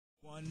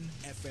on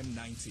FM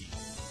 90.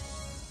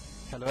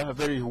 Hello, a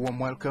very warm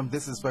welcome.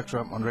 This is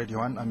Spectrum on Radio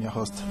 1. I'm your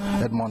host,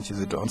 Edmond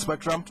Chizito. On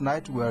Spectrum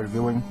tonight, we are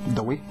reviewing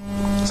the week.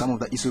 Some of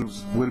the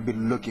issues we'll be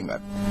looking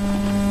at.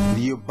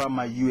 The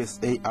Obama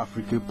USA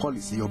Africa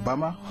policy.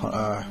 Obama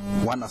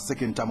won a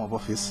second term of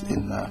office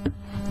in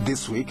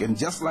this week, and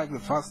just like the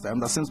first time,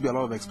 there seems to be a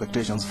lot of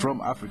expectations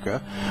from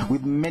Africa,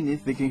 with many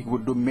thinking he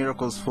would do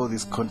miracles for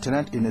this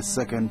continent in his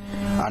second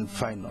and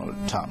final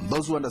term.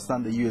 Those who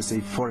understand the USA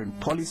foreign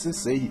policy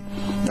say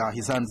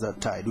his hands are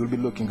tied. We'll be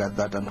looking at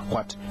that and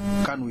what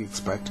can we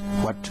expect,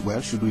 what,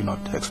 well, should we not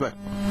expect.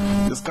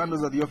 The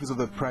scandals at the office of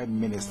the Prime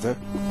Minister,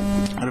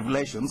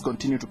 revelations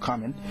continue to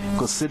come in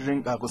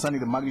concerning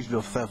the magnitude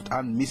of theft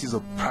and misuse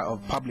of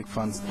public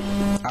funds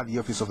at the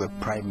office of the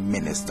Prime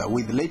Minister,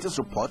 with the latest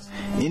reports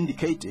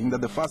indicating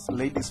that the First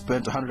Lady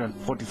spent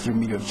 143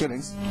 million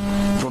shillings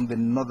from the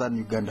Northern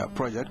Uganda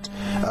project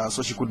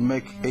so she could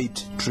make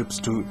 8 trips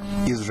to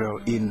Israel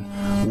in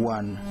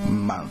 1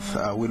 month.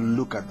 We'll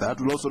look at that.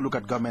 We'll also look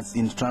at government's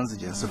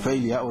intransigence, a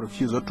failure or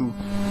refusal to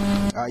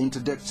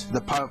interdict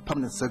the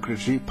Permanent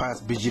Secretary,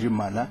 Pius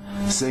Bigirimana,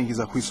 saying he's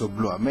a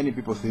whistleblower. Many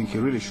people think he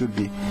really should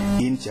be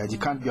in charge. He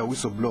can't be a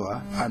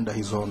whistleblower under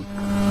his own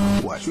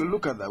watch. We'll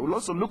look at that. We'll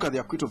also look at the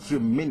acquittal of 3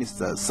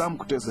 ministers, Sam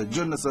Kutesa,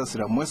 John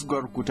Nasasira,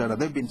 Mwesgwa Rukutana.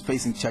 They've been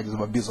facing charges of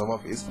abuse of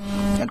office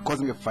and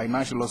causing a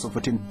financial loss of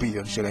 14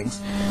 billion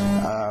shillings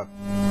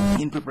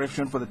in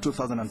preparation for the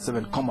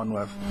 2007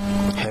 Commonwealth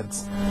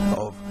Heads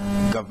of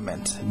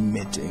Government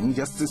meeting.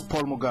 Justice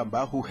Paul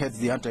Mugamba, who heads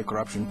the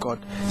Anti-Corruption Court,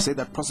 said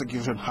that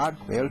prosecution had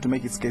failed to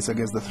make its case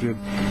against the 3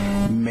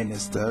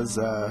 ministers.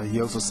 He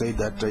also said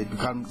that it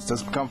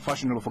has become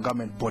fashionable for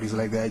government bodies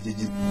like the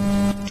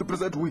IKIJUL to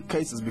present weak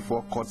cases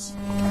before courts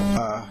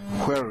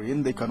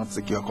wherein they cannot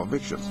secure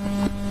convictions.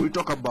 We'll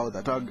talk about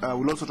that.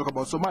 We'll also talk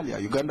about Somalia.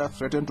 Uganda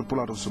threatened to pull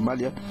out of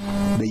Somalia.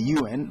 The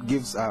UN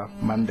gives a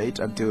mandate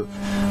until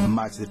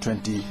March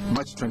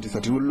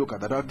 2030. We'll look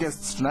at that. Our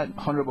guests tonight,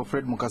 Honorable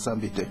Fred Mukasa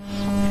Mbidde,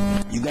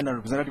 Uganda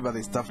representative of the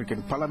East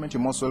African Parliament.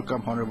 You're most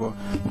welcome, Honorable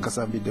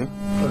Mukasa Mbidde.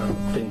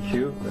 Thank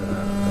you.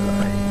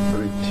 I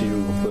greet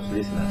you, first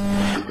listeners.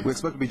 We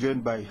expect to be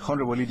joined by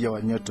Honorable Lydia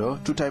Wanyoto,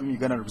 two-time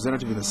Ugandan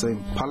representative in the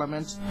same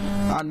Parliament,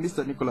 and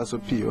Mr. Nicholas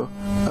Opiyo,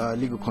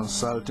 legal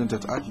consultant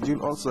at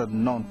AKIJUL, also a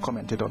known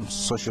commentator on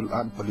social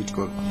and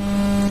political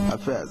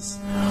affairs.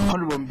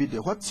 Honorable Mbidde,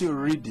 what's your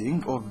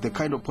reading of the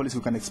kind of policy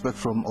we can expect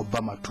from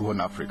Obama to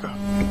Horn Africa?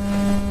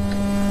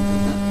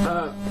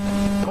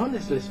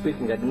 Honestly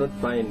speaking, I do not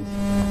find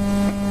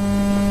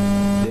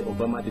the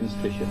Obama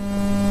administration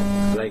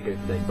likely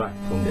to divert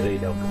from the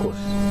radar of the course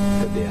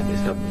that they had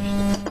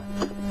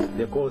established.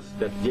 The course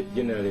that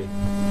generally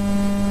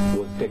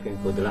was taken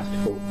for the last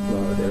 4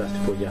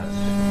 years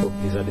of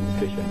his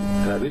administration.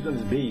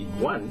 Reasons being,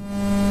 one,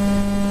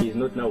 he is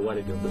not now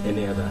worried of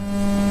any other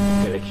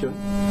election,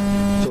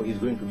 so he's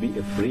going to be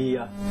a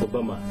freer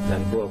Obama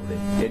than probably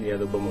any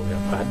other Obama we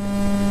have had.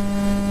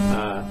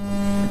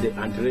 The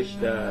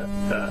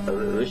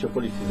anti-racial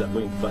policies are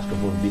going to first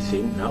of all be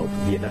seen now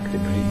to be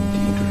enacted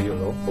into real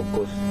law, of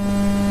course,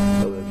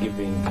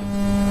 giving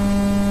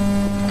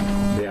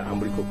their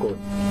umbilical cord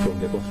from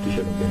the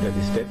Constitution of the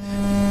United States.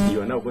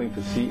 You are now going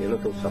to see a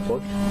lot of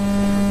support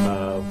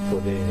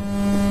for the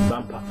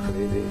BAMPA,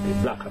 the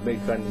Black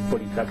American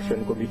Politics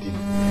Action Committee,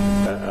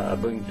 are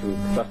going to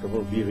first of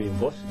all be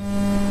reinforced.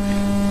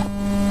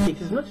 It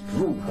is not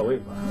true,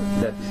 however,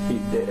 that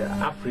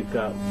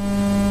Africa,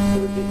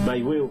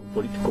 by way of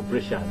political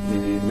pressure,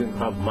 is going to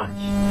have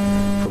much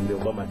from the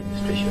Obama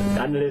administration,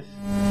 unless,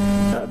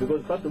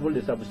 because first of all,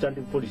 the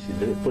substantive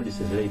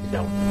policies laid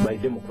down by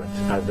Democrats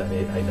as an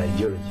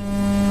ideology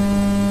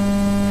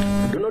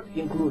do not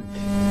include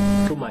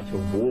too much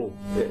of war.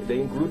 They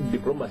include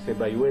diplomacy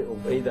by way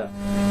of either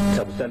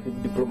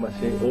substantive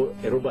diplomacy or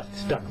a robust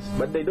stance,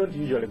 but they don't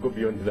usually go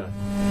beyond that.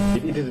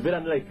 It is very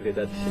unlikely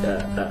that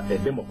a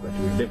Democrat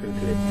will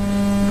definitely,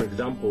 for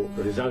example,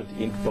 result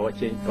in power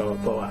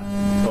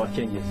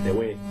changes the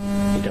way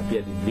it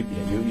appeared in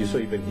Libya. You saw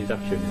even his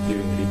actions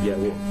during the Libya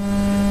war.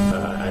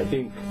 I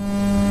think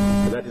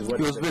that is what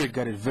he was very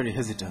guarded, very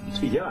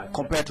hesitant. Yeah,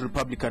 compared to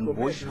Republican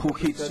Bush, who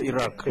hit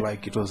Iraq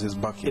like it was his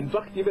backyard. In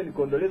fact, even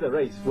Condoleezza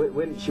Rice,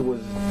 when she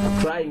was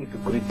trying to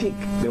critique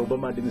the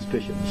Obama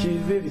administration, she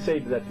really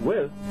said that,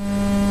 well,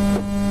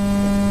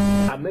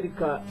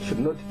 America should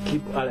not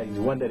keep allies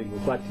wondering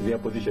what their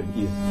position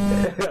is.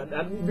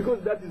 and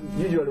because that is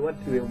usually what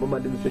the Obama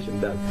administration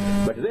does.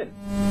 But then,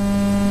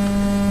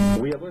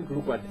 we are going to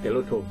look at a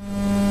lot of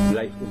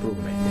life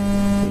improvement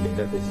in the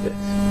United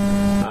States.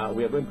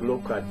 We are going to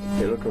look at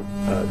a lot of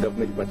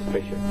government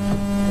participation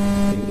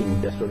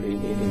in the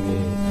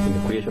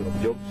creation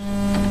of jobs,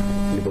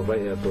 in the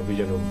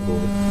provision of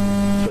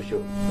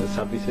social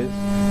services.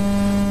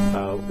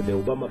 The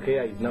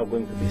Obamacare is now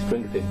going to be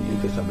strengthened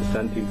into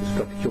substantive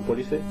structural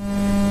policy,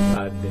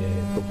 and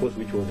of course,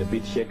 which was a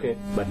bit shaky,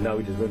 but now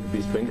it is going to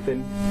be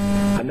strengthened.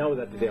 And now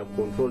that they have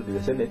controlled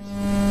the Senate,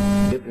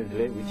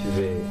 definitely, which is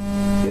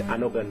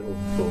an organ of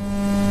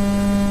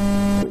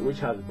which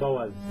has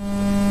powers,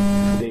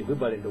 they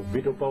equivalent of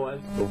veto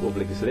powers of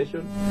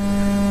legislation.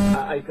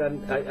 I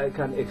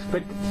can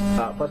expect,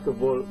 first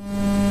of all,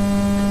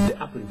 the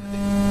uplift,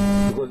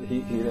 because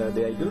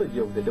the ideology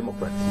of the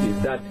Democrats is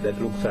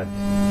that looks at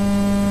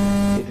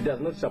it does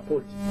not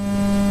support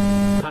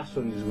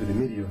persons with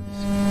millions.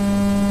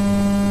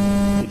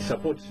 It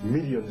supports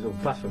millions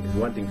of persons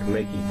wanting to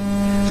make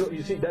it. So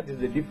you see, that is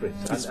the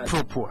difference. It's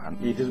pro-poor.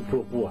 It is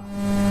pro-poor.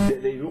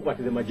 They look at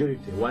the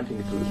majority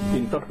wanting to.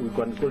 In fact, we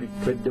can call it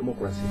trade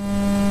democracy.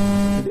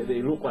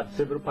 They look at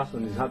several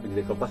persons having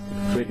the capacity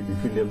to trade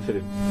between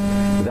themselves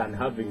than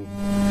having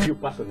few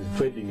persons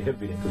trading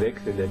heavily to the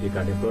extent that they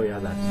can employ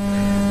others.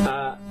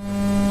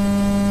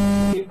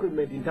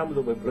 Increment in terms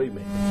of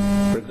employment.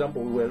 For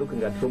example, we were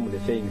looking at Romney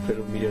saying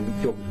 12 million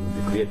jobs will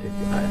be created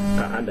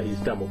under his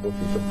term of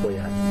office of 4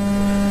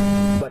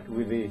 years. But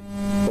with the,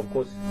 of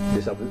course,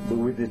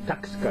 with the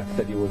tax cut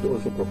that he was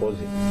also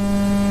proposing,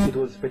 it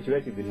was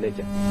speculative in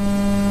nature.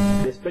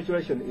 The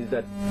speculation is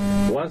that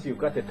once you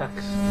cut a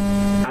tax,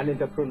 an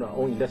entrepreneur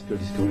or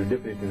industrialist will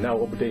definitely now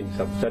obtain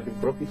substantial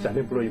profits and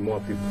employ more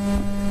people.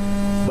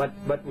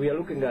 But we are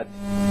looking at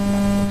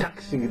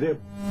taxing them,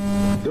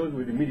 those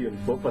with millions,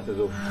 for purposes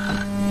of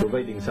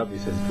providing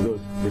services to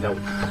those without.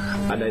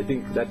 And I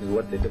think that is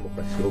what the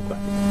Democrats look at.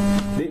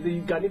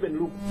 They can even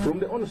look, from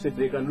the onset,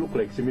 they can look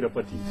like similar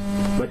parties,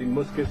 but in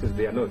most cases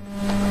they are not.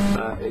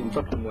 In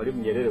fact,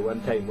 Mwalimu Nyerere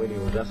one time when he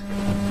was asked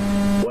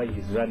why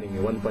he's running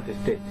a one-party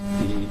state,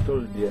 he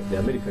told the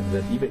Americans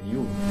that even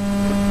you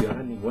are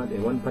running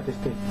a one-party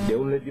state. The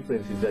only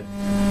difference is that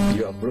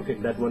you have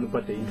broken that one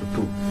party into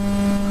two.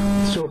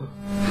 So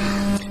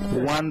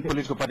one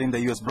political party in the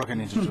U.S.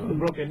 broken into two.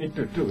 Broken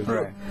into two.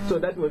 Right. So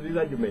that was his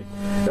argument.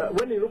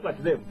 When you look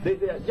at them, they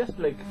are just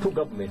like two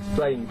governments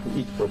trying to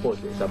each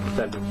propose a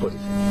substantive policy,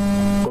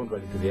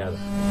 contrary to the other.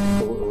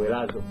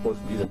 Whereas, of course,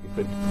 these are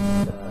different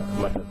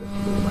matters that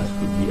we must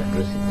be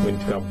addressing when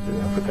it comes to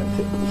the African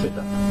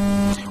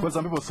setup. Well,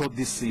 some people thought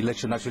this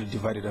election actually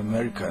divided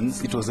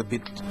Americans. It was a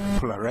bit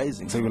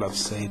polarizing. Some people have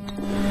said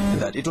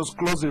that it was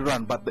closely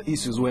run, but the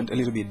issues went a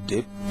little bit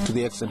deep to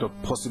the extent of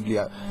possibly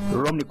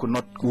Romney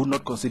would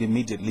not concede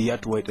immediately. He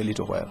had to wait a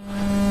little while.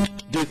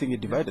 Do you think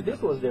it divided them?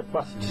 This was the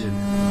first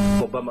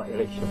Obama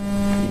election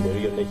in the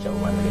real nature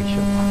of an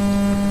election.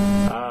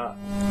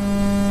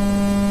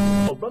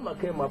 Obama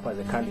came up as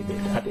a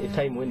candidate at a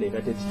time when the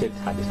United States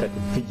had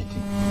started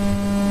fidgeting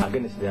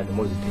against the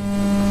animosity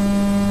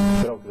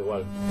throughout the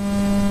world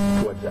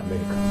towards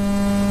America.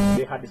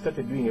 They had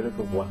started doing a lot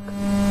of work.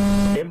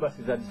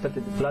 Embassies had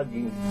started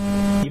flagging,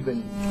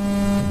 even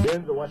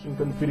then the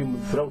Washington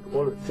film throughout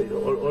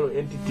all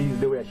entities.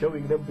 They were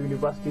showing them to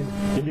universities,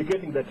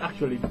 indicating that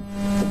actually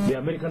the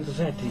American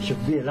society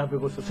should be a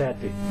lovable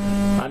society.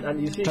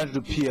 And you see, trying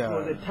to peer, it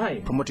was a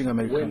time promoting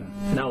American.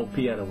 When now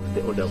peer was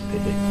the order of the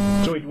day.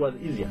 So it was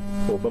easier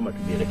for Obama to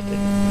be elected.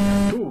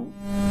 Two,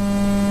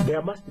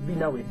 there must be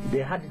now,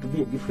 there had to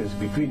be a difference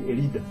between a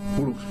leader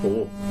who looks for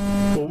war,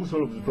 or who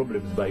solves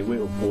problems by way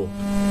of war,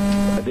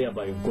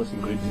 thereby, of course,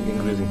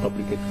 increasing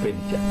public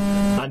expenditure,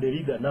 and a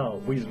leader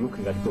now who is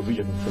looking at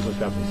provision of social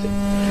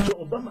services. So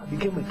Obama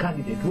became a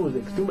candidate who was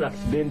extremely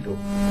accidental,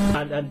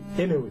 and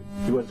anyway,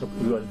 he was to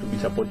be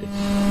supported.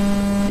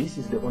 This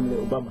is the only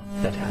Obama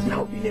that has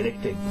now been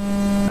elected,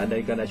 and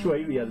I can assure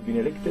you he has been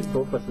elected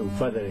for purpose of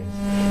furtherance.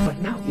 But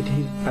now it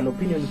is an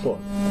opinion poll.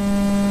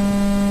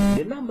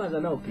 The numbers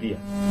are now clear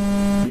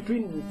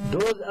between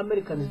those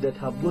Americans that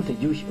have got a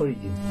Jewish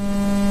origin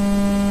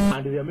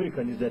and the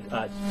Americans that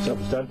are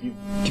substantive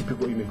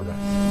typical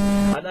immigrants.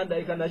 And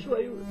I can assure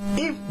you,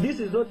 if this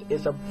is not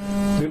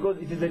because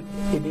it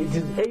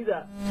is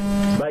either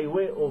by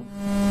way of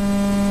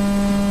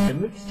a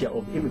mixture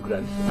of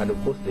immigrants and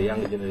of course the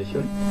young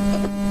generation,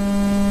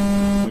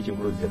 which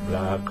includes the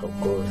black,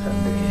 of course,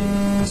 and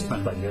the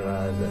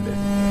Spaniards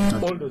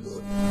and all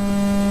those.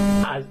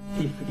 As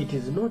if it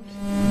is not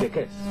the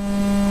case,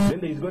 then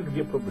there is going to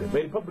be a problem. A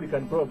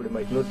Republican probably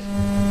might not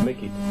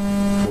make it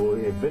for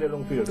a very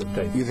long period of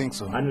time. You think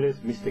so?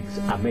 Unless mistakes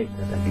are made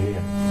that are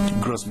clear.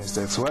 Gross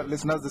mistakes. Well,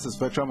 listeners, this is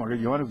Spectrum on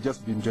Radio 1. We've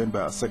just been joined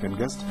by our second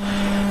guest,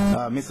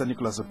 Mr.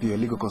 Nicholas Opiyo, a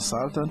legal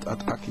consultant at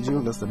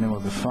AKIJUL. That's the name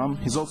of the firm.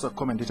 He's also a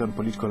commentator on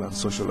political and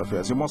social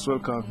affairs. You're most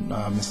welcome,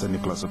 Mr.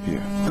 Nicholas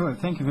Opiyo. Well,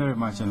 thank you very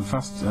much. And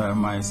first,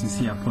 my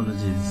sincere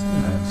apologies.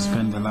 I've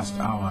spent the last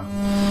hour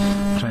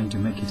trying to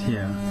make it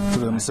here.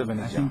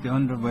 I think the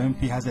Honorable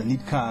MP has a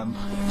lead car.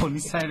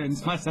 Police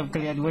sirens must have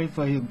cleared way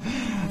for him.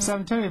 So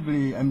I'm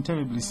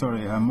terribly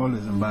sorry. I'm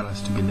always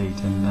embarrassed to be late,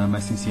 and my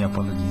sincere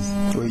apologies.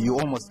 Well, you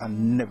almost are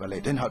never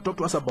late. And talk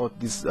to us about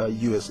this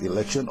U.S.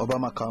 election.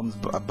 Obama comes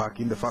back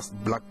in, the first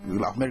black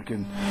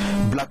American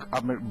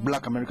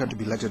to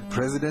be elected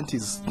president.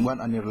 He's won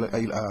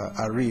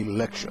a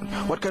re-election.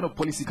 What kind of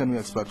policy can we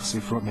expect to see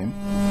from him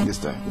this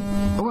time?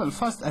 Well,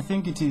 first, I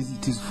think it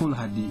is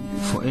foolhardy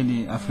for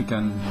any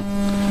African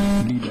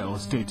leader or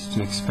state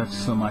to expect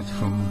so much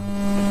from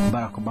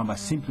Barack Obama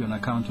simply on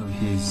account of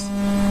his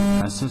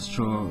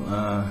ancestral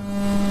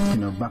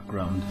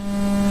background.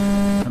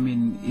 I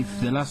mean, if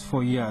the last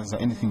 4 years are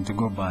anything to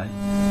go by,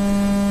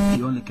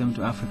 he only came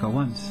to Africa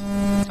once,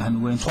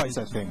 and went twice,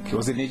 I think. He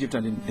was in Egypt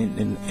and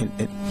in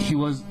he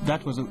was,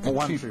 that was a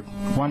trip.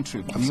 One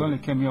trip. Absolutely. He only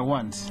came here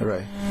once.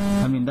 Right.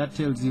 I mean, that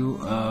tells you,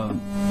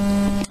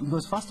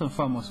 because first and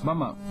foremost,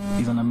 Obama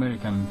is an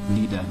American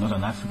leader, not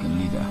an African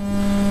leader.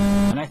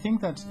 And I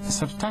think that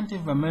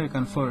substantive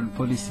American foreign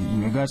policy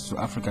in regards to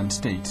African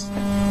states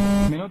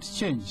may not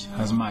change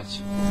as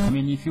much. I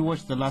mean, if you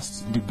watch the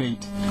last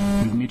debate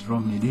with Mitt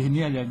Romney, they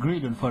nearly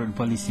agreed on foreign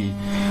policy.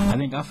 I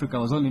think Africa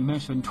was only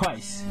mentioned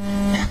twice.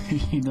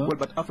 You know? Well,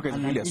 but Africa is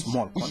really a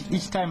small continent.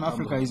 Each time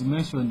Africa is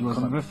mentioned was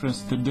in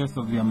reference to the death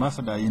of the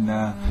ambassador in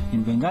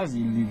Benghazi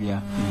in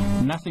Libya.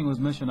 Nothing was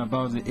mentioned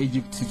about the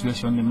Egypt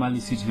situation, the Mali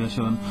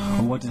situation,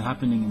 or what is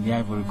happening in the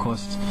Ivory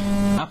Coast.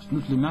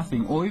 Absolutely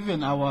nothing. Or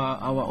even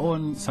our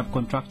own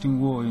subcontracting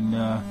war in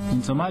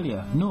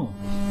Somalia. No.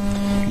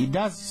 It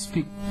does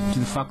speak to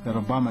the fact that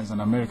Obama is an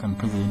American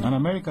president. An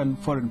American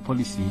foreign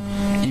policy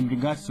in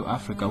regards to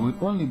Africa will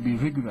only be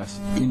rigorous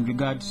in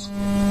regards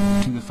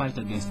to the fight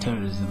against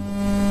terrorism.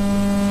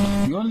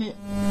 The only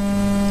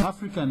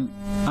African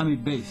army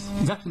base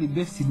is actually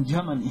based in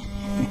Germany.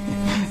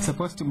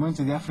 Supposed to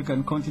monitor the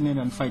African continent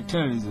and fight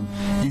terrorism,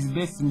 is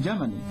based in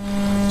Germany.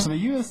 So the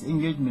U.S.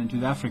 engagement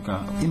with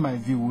Africa, in my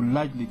view, will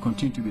likely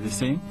continue to be the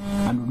same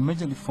and will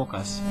majorly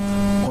focus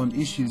on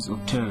issues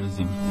of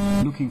terrorism,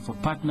 looking for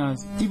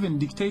partners, even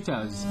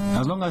dictators,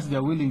 as long as they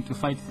are willing to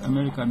fight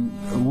American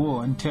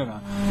war and terror,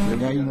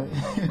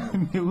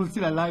 they will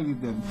still ally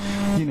with them.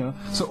 You know,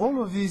 so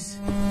all of this,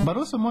 but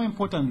also more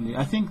importantly,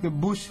 I think the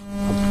Bush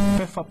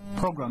PEPFAR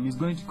program is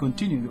going to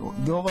continue.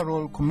 The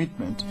overall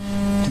commitment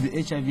to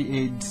the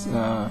HIV/AIDS,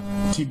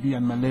 TB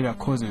and malaria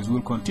causes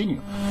will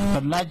continue,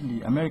 but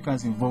largely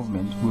Americans'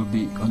 involvement will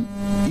be on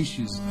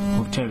issues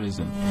of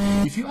terrorism.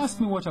 If you ask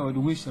me what I would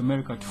wish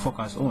America to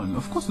focus on,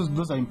 of course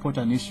those are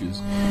important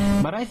issues,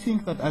 but I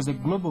think that as a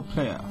global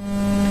player,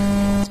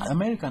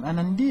 American and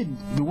indeed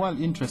the world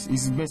interest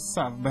is best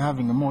served by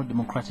having a more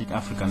democratic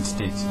African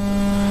state.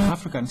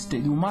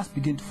 We must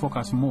begin to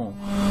focus more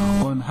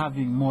on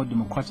having more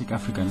democratic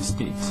African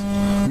states.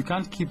 We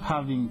can't keep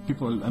having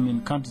people, I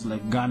mean, countries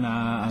like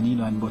Ghana and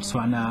and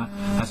Botswana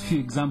as few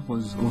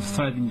examples of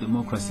thriving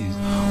democracies,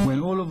 when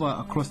all over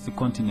across the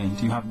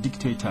continent you have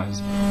dictators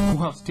who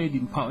have stayed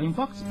in power. In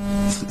fact,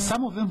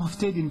 some of them have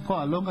stayed in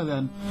power longer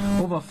than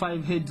over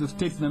 5 heads of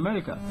states in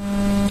America.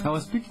 I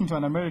was speaking to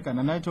an American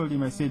and I told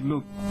him, I said,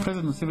 look,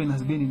 President Museveni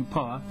has been in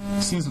power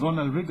since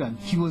Ronald Reagan.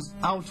 He was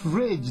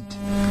outraged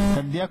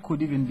that there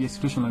could even be a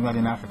situation like that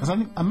in Africa. So I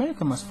think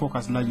America must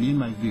focus largely, in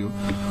my view,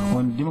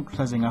 on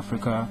democratizing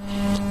Africa,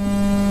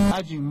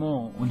 urging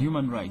more on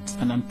human rights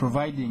and on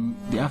providing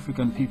the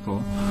African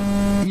people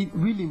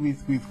really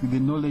with the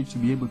knowledge to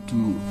be able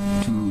to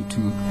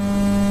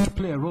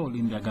play a role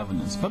in their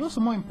governance. But also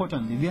more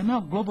importantly, there are now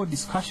global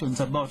discussions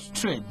about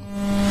trade.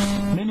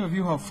 Many of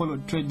you have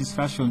followed trade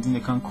discussions in the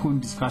Cancun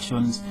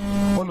discussions,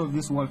 all of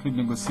these World Trade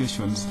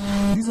negotiations.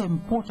 These are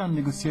important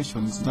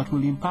negotiations that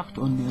will impact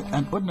on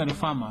an ordinary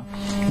farmer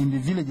in the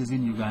villages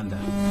in Uganda.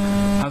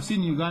 I've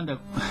seen Uganda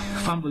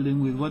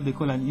fumbling with what they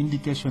call an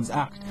Indications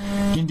Act,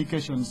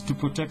 indications to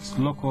protect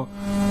local,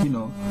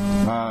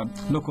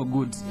 local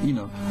goods,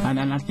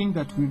 and I think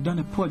that we've done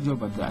a poor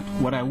job at that.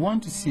 What I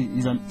want to see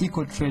is an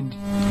equal trade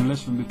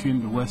relation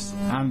between the West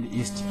and the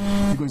East,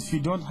 because if you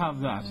don't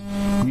have that,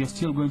 we are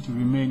still going to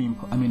remain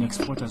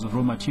exporters of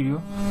raw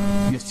material.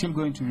 We are still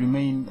going to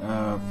remain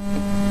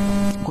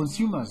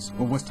consumers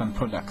of Western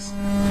products.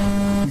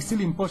 We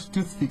still import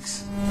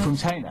toothpicks from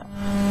China.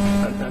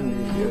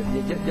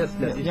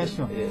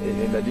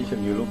 In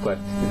addition, you look at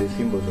the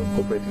symbols of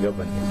corporate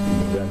governance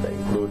in Uganda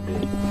include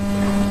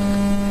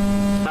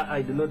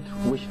I do not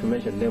wish to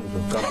mention names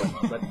of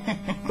companies,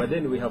 but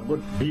then we have got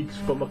big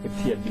supermarkets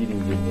here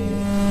dealing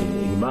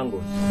in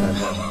mangoes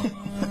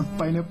and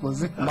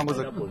pineapples. Mangoes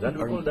and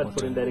we call that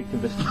foreign direct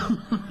investment.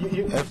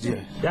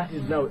 FDI. That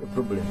is now a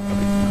problem.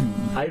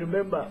 I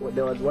remember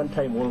there was one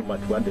time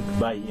Walmart wanted to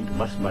buy into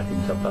Massmart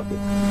in South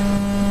Africa.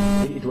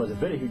 It was a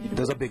very huge debate.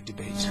 There's a big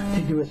debate.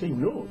 They were saying,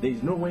 no, there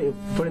is no way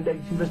foreign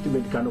direct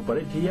investment can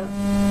operate here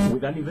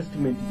with an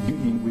investment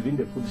within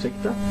the food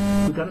sector.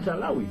 We cannot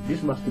allow it.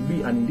 This must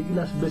be an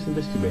indigenous-based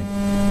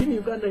investment. In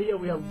Uganda here,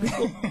 we have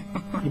people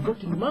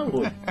importing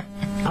mangoes,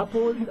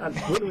 apples, and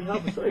when we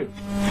have soil.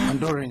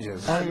 And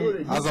oranges.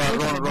 As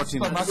our rotten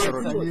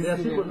mushrooms. There are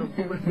symbols of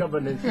corporate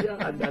governance here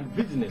and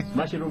business,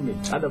 mushrooming,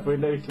 other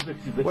foreign direct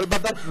investment. Well,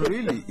 but that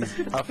really is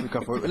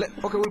Africa for...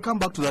 Okay, we'll come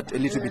back to that a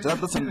little bit.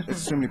 That's an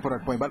extremely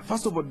important point. But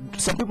first of all,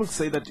 some people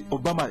say that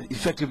Obama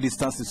effectively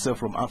distanced himself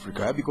from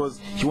Africa because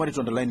he wanted to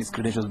underline his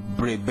credentials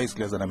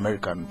basically as an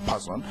American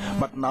person.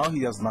 But now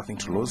he has nothing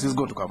to lose. He's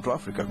going to come to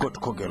Africa, go to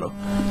Kogelo.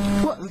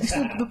 Well,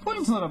 the point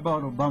is not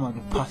about Obama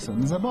the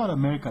person. It's about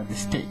America the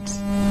state.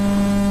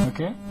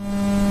 Okay?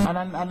 And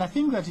I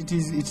think that it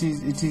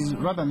is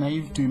rather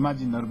naive to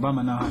imagine that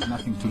Obama now has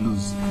nothing to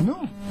lose.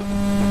 No.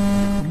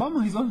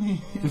 Obama is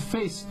only the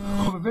face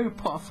of a very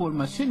powerful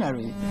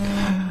machinery.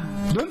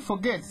 Don't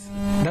forget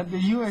that the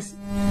U.S.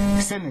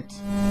 Senate,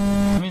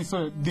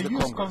 the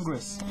U.S.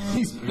 Congress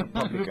is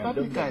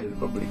Republican.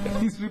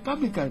 It's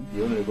Republican.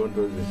 You only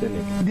control the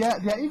Senate.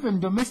 There are even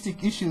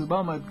domestic issues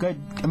Obama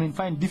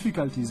find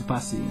difficulties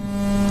passing.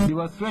 There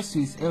were threats to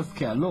his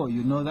healthcare law,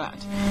 you know that.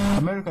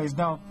 America is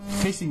now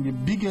facing the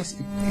biggest,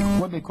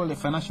 what they call a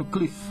financial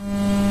cliff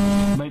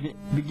by the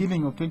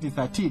beginning of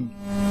 2013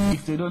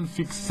 if they don't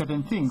fix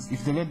certain things,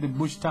 if they let the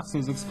Bush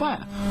taxes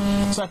expire.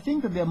 So I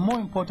think that there are more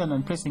important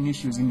and pressing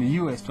issues in the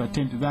U.S. to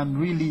attend to than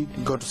really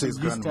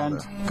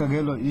distant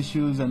Kagelo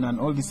issues and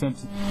all these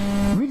things.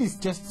 Really, it's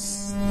just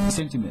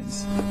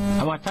sentiments.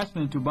 Our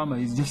attachment to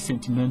Obama is just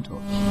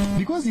sentimental.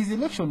 Because his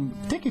election,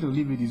 take it or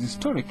leave it, is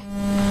historic.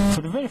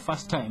 For the very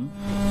first time,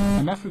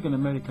 an African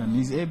American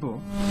is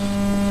able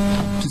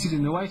to sit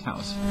in the White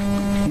House.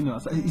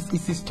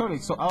 It's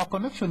historic. So our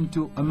connection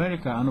to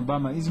America and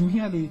Obama is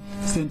merely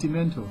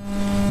sentimental.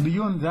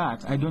 Beyond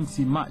that, I don't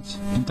see much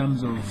in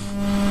terms of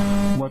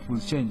what will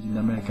change in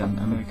American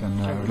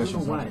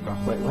relations. Why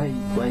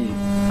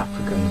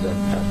Africans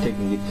are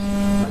taking it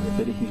as a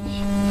very huge...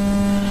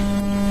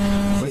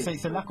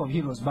 It's a lack of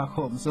heroes back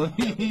home, so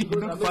you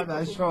look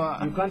further, sure.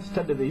 You can't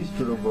study the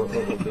history of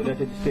the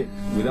United States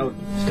without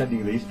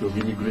studying the history of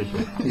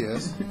immigration.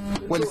 Yes.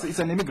 Well, it's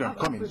an immigrant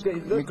community.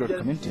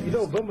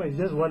 Obama is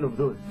just one of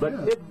those, but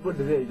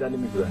everybody there is an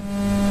immigrant.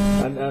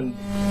 And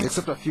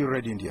except a few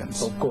red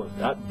Indians. Of course,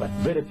 but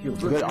very few.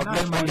 There was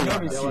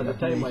a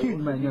time I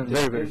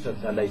was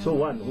and I saw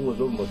one who was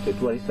almost a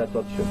tourist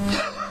attraction.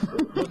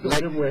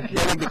 Like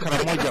the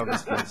Karamoja of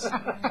this place.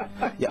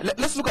 Yeah,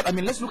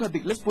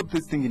 let's put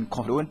this thing in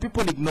context. When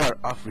people ignore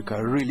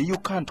Africa, really, you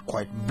can't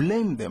quite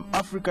blame them.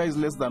 Africa is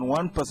less than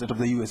 1% of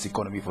the U.S.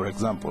 economy, for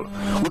example.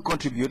 We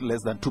contribute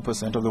less than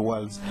 2% of the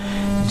world's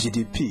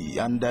GDP.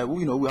 And,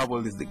 we have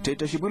all this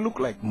dictatorship. We look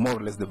like more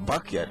or less the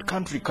backyard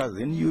country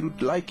cousin. You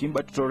would like him,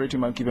 but tolerate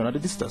him and keep him at a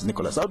distance.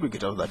 Nicholas, how do we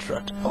get out of that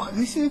rut?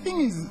 The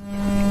thing is,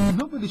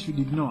 nobody should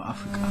ignore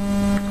Africa.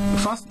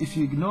 First, if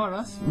you ignore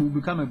us, we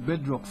become a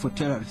bedrock for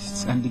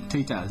terrorists and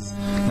dictators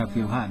that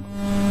we've had,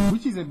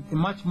 which is a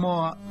much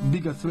more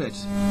bigger threat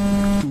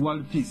to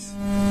world peace.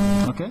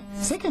 Okay?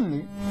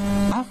 Secondly,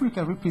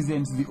 Africa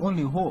represents the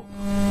only hope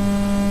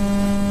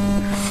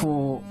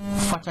for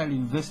fertile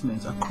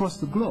investments across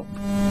the globe.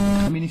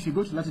 If you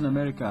go to Latin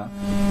America,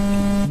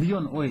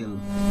 beyond oil,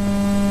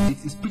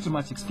 it's pretty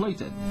much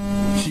exploited.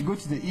 If you go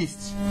to the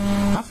east,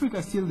 Africa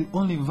is still the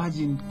only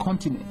virgin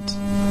continent,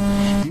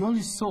 the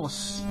only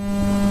source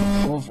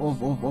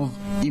of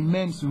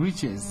immense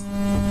riches.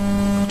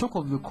 Talk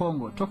of the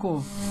Congo, talk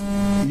of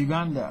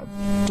Uganda,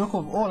 talk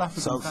of all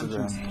African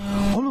countries.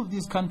 All of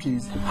these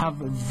countries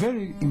have a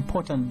very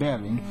important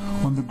bearing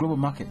on the global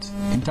market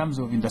in terms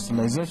of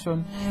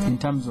industrialization, in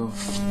terms of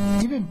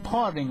even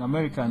powering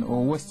American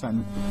or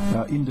Western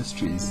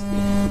industries.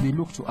 They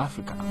look to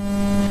Africa.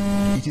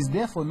 It is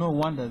therefore no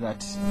wonder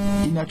that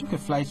I took a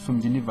flight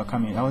from Geneva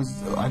coming. I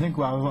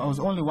was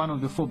only one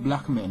of the 4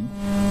 black men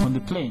on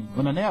the plane,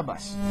 on an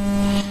Airbus.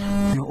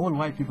 They were all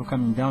white people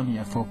coming down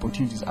here for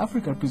opportunities.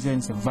 Africa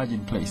represents a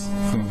virgin place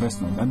for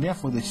investment, and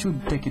therefore they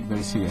should take it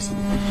very seriously.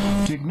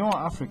 To ignore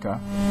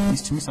Africa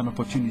is to miss an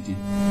opportunity.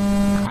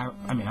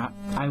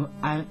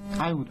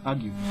 I would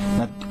argue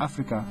that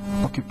Africa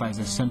occupies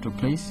a central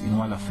place in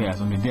world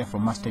affairs, and we therefore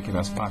must take it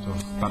as part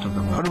of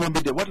the world.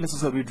 Mbidde, what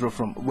lessons have we drawn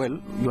from? Well,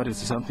 you wanted to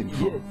say something.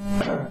 Yeah.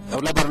 I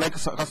would like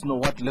us to know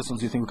what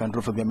lessons you think we can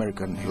draw from the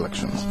American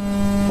elections.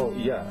 Oh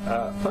yeah.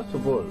 First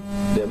of all,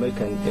 the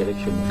American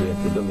elections were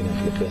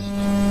predominantly based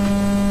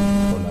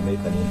on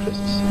American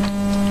interests.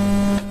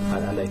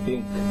 And I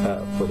think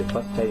for the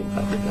first time,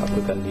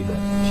 African leaders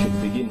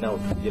should begin now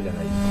to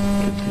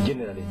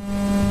generally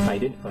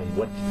identify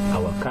what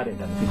our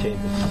current and future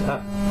interests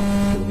are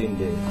within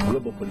the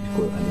global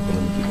political and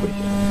economic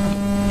equation.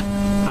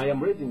 I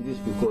am raising this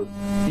because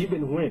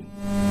even when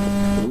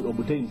we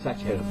obtain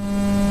such help,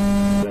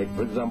 like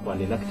for example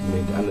an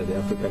enactment under the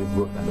African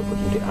Growth and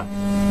Opportunity Act,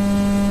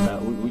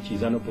 which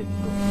is an open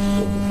door.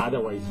 So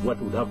otherwise, what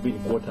would have been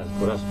quotas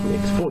for us to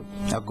export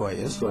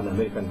to an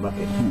American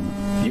market,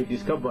 you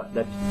discover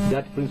that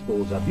that principle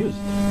was abused.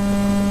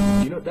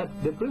 That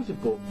the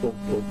principle of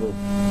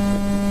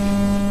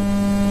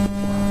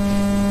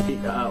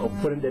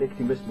foreign direct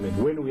investment,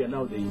 when we are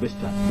now the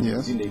investor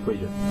in the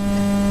equation,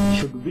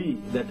 should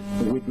be that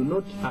we do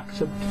not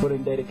accept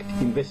foreign direct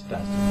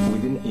investors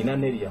in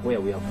an area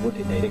where we have got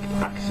a direct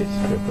access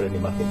to a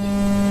foreign market.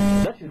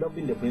 That should have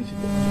been the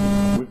principle.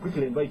 We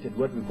quickly invited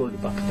what we call the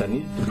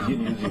Pakistanis to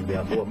begin using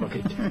their Goa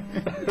market.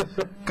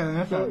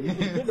 So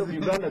instead of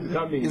Uganda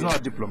becoming... He's not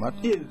a diplomat.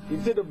 Yes,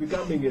 instead of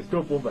becoming a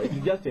stopover, it's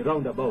just a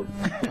roundabout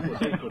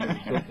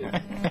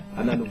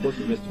and then of course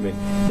investment.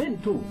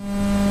 Then too,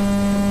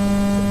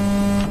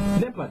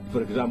 Nepal,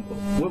 for example,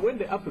 when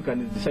the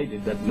Africans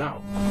decided that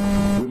now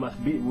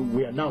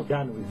we are now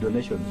done with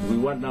donations, we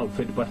want now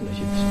trade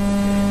partnerships,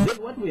 then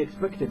what we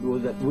expected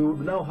was that we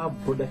would now have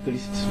product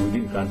lists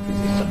within countries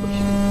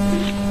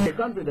established. A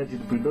country that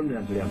is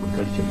predominantly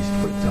agriculturalist,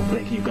 for example,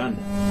 like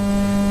Uganda,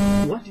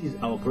 what is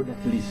our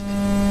product list?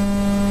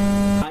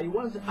 I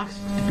once asked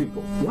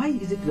people, why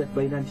is it that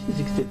by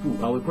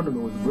 1962 our economy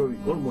was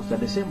growing almost at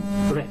the same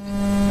rate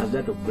as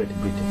that of Great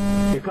Britain,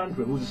 a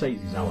country whose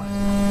size is ours?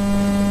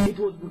 It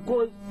was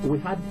because we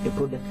had a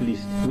product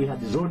list, we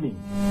had zoning.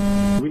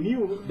 We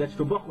knew that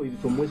tobacco is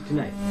from West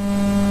Nile.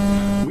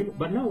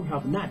 But now we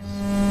have nuts,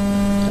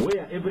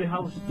 where every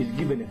house is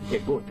given a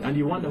goat, and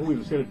you wonder who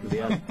will sell it to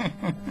the other.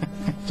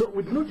 So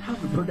we do not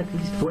have a product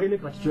list for any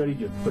particular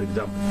region, for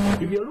example.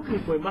 If you are looking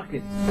for a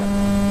market,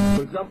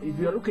 for example, if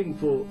you are looking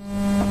for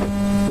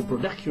the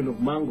production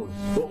of mangoes,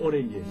 or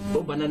oranges,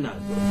 or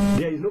bananas,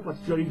 there is no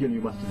particular region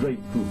you must drive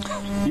to.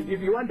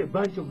 If you want a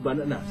bunch of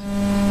bananas,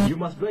 you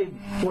must drive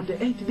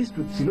 48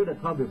 districts in order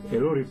to have a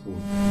lorry full.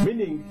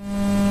 Meaning,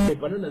 a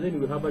banana then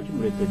will have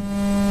accumulated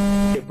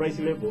a price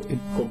level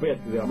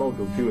compared to the amount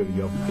of fuel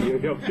you have.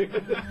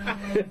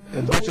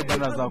 A bunch of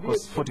bananas now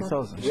costs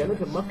 40,000. We are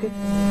not a market,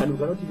 and we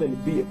cannot even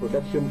be a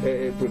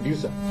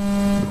producer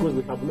because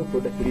we have no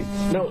product list.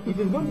 Now, it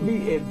is going to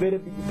be a very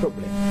big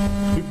problem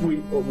if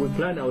we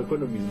plan our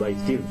economies by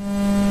stealing.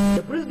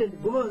 The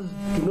president goes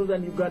to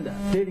northern Uganda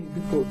telling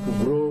people to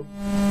grow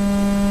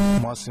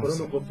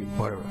coffee.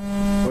 Whatever.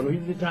 On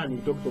his return, he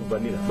talks of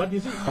vanilla. But you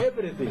see,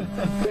 everything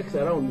takes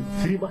around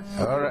 3 months.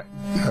 All right.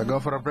 I'll go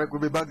for a break.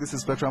 We'll be back. This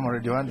is Spectrum on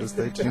Radio 1.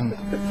 Stay tuned.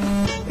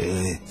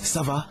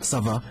 Ça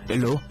va?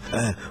 Hello?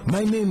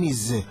 My name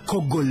is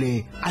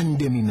Kogole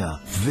Andemina,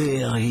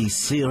 very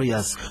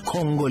serious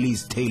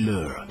Congolese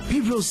tailor.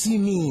 People see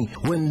me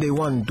when they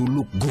want to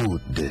look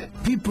good.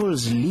 People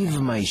leave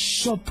my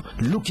shop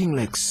looking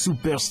like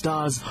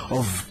superstars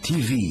of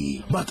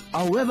TV. But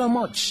however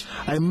much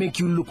I make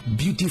you look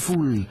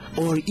beautiful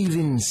or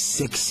even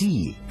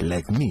sexy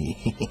like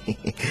me,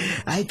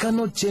 I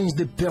cannot change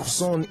the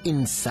person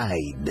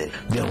inside,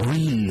 the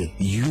real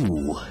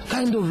you.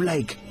 Kind of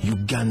like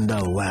Uganda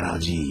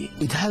Waraji.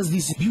 It has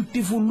this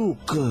beautiful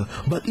look,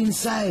 but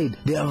inside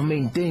they have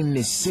maintained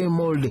the same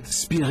old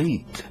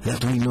spirit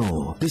that we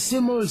know. The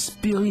same old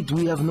spirit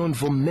we have known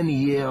for many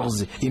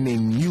years in a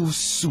new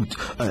suit,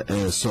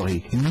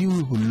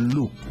 new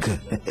look.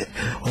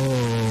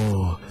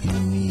 Oh, you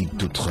need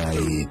to try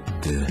it.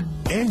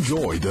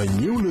 Enjoy the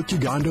new look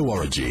Uganda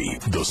Waraji.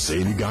 The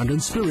same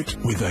Ugandan spirit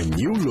with a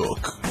new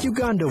look.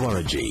 Uganda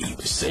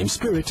Waraji. Same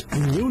spirit,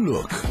 new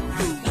look.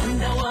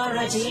 Uganda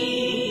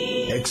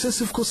Waraji.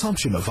 Excessive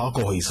consumption of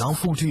alcohol is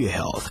harmful to your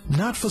health.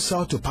 Not for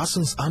sale to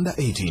persons under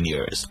 18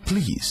 years.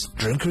 Please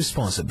drink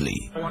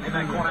responsibly.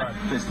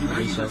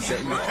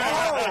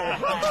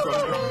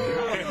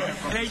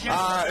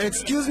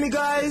 Excuse me,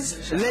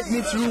 guys. Let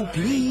me through,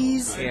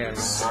 please.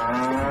 Yes.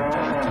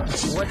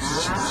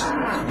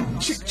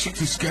 Check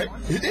this guy.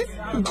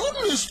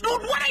 Goodness,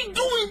 dude, what are you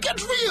doing?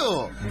 Get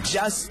real.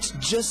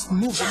 Just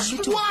move a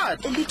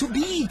little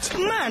bit.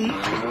 Man,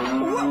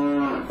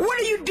 what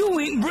are you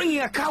doing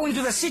bringing a cow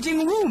into the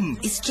sitting room?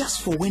 It's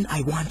just for when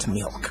I want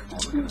milk.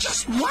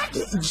 Just what?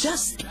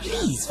 Just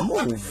please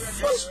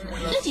move.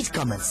 Let it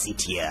come and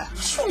sit here.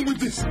 What's wrong with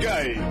this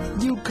guy?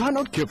 You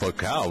cannot keep a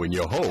cow in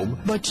your home,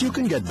 but you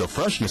can get the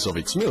freshness of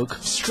its milk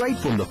straight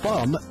from the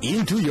farm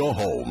into your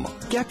home.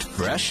 Get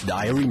fresh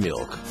dairy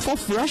milk for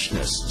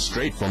freshness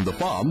straight from the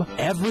farm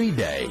every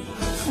day.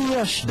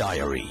 Fresh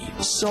Diary,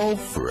 so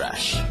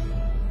fresh.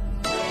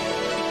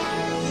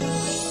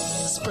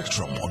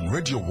 Spectrum on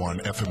Radio 1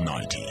 FM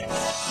 90.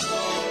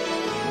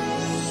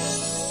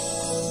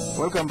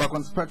 Welcome back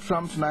on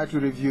Spectrum. Tonight we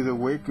review the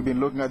week. We've been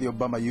looking at the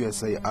Obama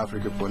USA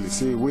Africa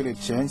policy. Will it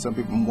change? Some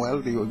people, well,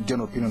 the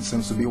general opinion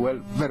seems to be,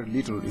 well, very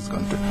little is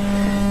going to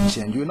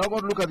change. We're now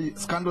going to look at the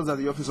scandals at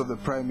the office of the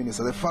Prime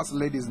Minister. The First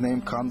Lady's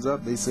name comes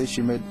up. They say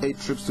she made 8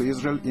 trips to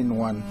Israel in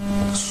one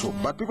swoop.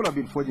 But people have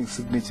been forging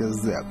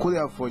signatures there. Could they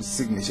have forged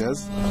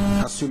signatures,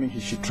 assuming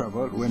she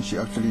traveled when she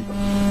actually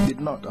did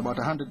not? About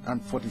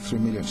 143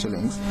 million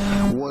shillings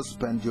was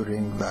spent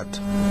during that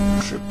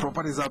trip.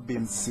 Properties have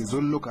been seized.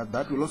 We'll look at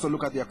that. We'll also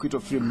look at the acquittal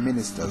of 3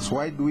 ministers.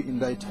 Why do we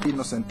indict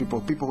innocent people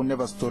who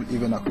never stole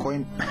even a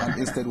coin and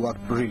instead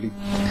worked really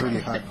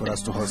hard for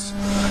us to host?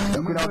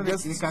 You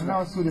can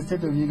now sue the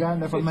state of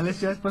Uganda for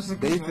malicious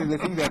prosecution. They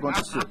think they are going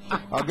to sue.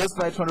 Our guest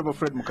tonight, Honorable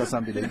Fred Mukasa,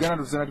 Mbidde, Uganda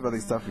representative of the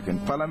East African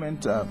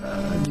Parliament,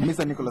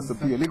 Mr. Nicholas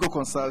Opiyo, legal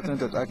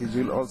consultant at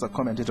AKIJUL, also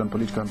commentator on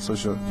political and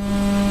social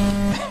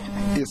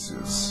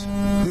issues.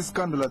 This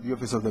scandal at the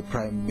office of the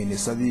Prime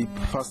Minister, the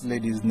First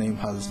Lady's name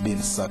has been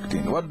sucked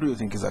in. What do you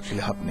think is actually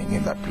happening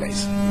in that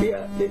place?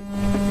 Yeah,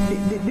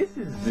 this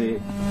is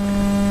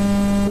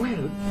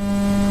well,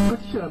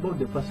 particularly about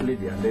the First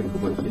Lady and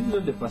everybody. This is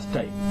not the first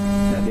time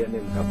that their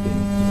names have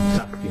been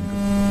sucked into.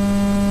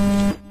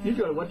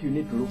 Usually what you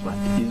need to look at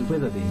is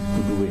whether there is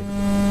goodwill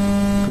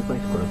to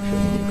fight corruption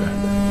in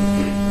Uganda.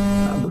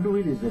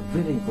 Goodwill is a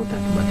very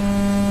important matter.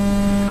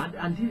 And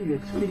until you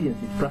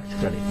experience it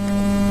practically,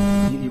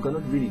 you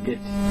cannot really get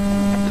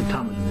to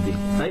terms with it.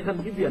 I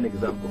can give you an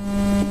example.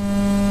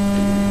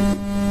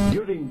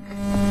 During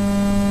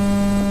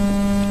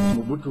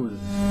Mobutu's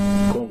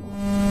Congo,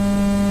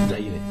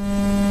 Zaire,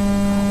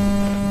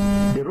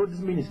 the roads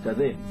minister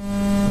then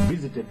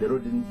visited the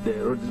roads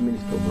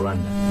minister of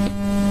Rwanda.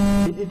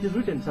 It is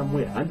written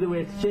somewhere, and they were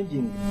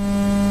exchanging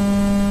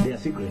the their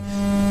secrets.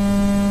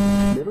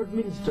 The roads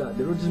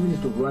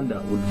minister of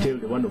Rwanda would tell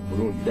the one of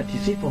Burundi that, you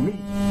see, for me,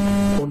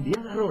 on the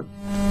other road,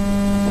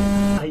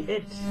 I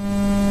ate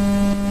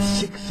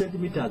 6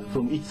 centimeters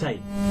from each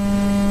side.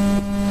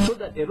 So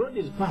that the road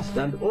is fast,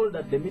 and all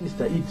that the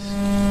minister eats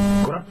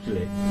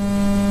corruptly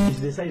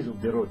is the size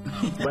of the road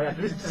by at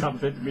least some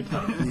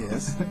centimeters.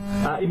 Yes.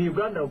 In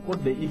Uganda, of course,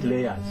 they eat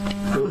layers.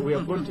 So we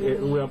have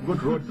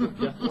got roads of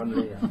just one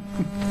layer.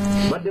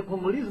 But the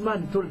Congolese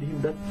man told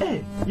him that,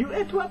 hey, you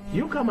ate what?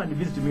 You come and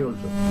visit me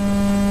also.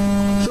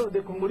 So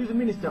the Congolese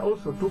minister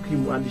also took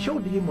him and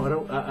showed him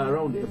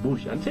around a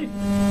bush and said,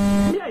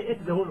 me, I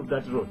ate the whole of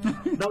that road.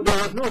 Now there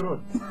was no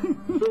road.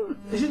 So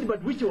he said,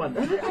 but which one?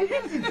 I said, I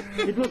ate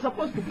it. It was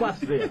supposed to pass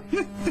there.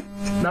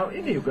 Now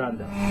in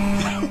Uganda,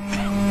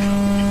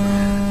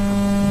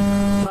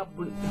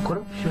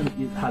 corruption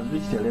has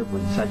reached a level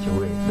in such a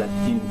way that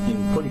in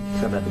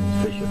politics and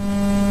administration,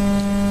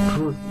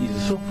 truth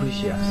is so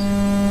precious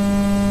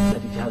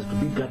that it has to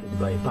be guarded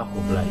by a pack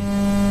of lies.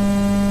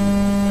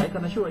 I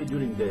can assure you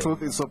during the...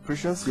 Truth is so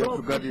precious, you have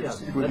to guard it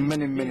with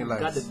many, many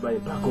lies. Guarded by a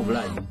pack of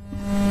lies.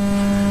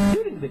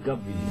 During the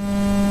Gavi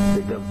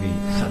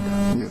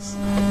saga. Yes.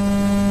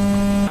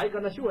 I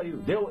can assure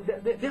you, there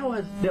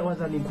was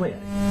an inquiry.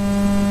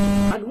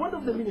 And one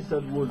of the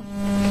ministers was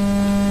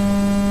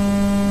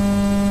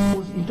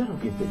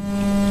interrogated.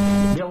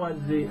 There was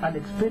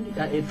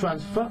a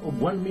transfer of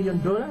 $1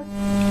 million.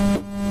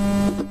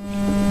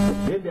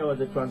 Then there was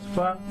a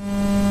transfer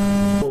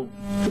of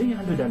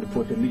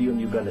 340 million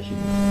Uganda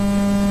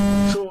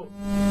shillings. So,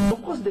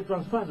 of course, the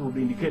transfers would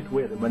indicate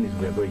where the monies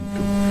were going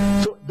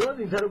to. So, those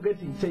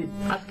interrogating said,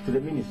 asked the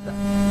minister,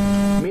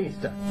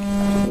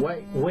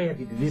 where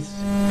did this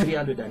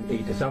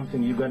 380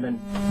 something Ugandan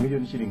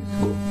million shillings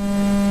go?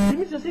 The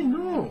minister said,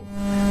 no.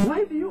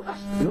 Why do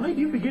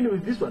you begin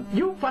with this one?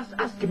 You first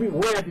ask me,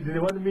 where did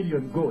the 1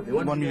 million go? The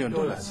 $1 million.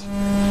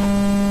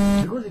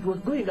 Because it was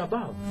going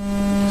above.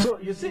 So,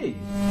 you see,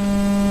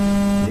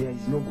 there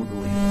is no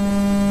goodwill.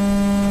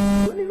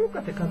 When you look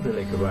at a country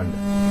like Rwanda,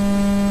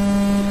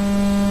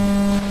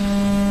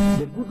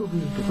 the goodwill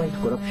to fight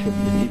corruption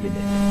is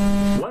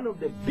evident. One of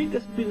the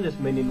biggest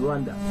businessmen in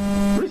Rwanda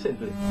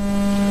recently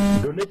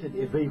donated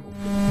a vehicle,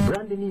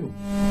 brand new,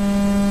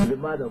 to the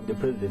mother of the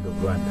president of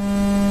Rwanda.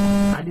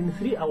 And in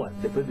 3 hours,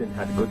 the president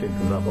had gotten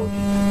to know about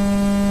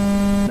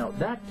it. Now,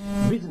 that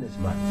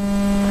businessman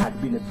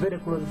had been a very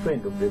close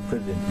friend of the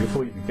president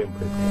before he became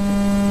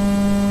president.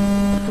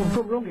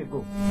 From long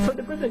ago. So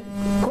the president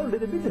called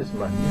the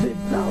businessman. He said,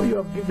 now you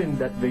have given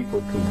that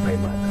vehicle to my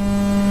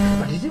mother.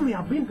 But you see, we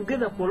have been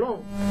together for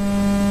long.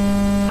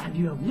 And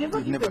you have never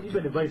given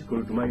even a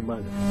bicycle to my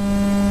mother.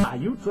 Are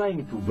you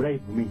trying to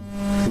bribe me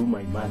through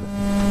my mother?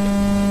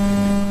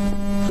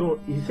 So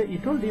he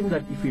told him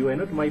that if you were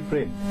not my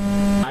friend,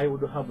 I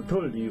would have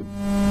told you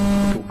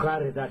to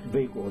carry that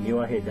vehicle on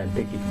your head and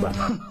take it back.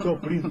 So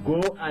please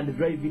go and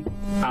drive it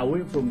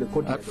away from the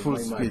courtyard at full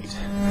speed.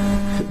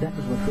 So that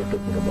is what we are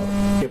talking about.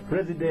 A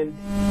president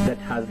that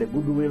has the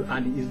goodwill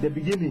and is the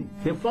beginning,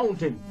 the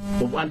fountain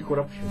of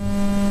anti-corruption.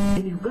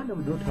 In Uganda,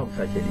 we don't have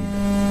such a leader.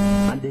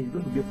 And there is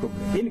going to be a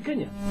problem. In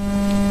Kenya,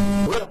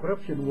 where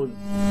corruption was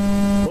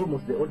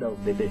almost the order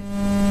of the day,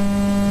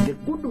 the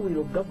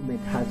goodwill of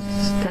government has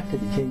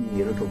started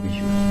changing a lot of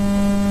issues.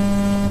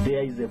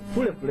 There is a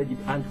fully-fledged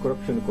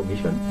anti-corruption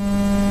commission.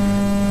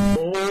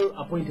 All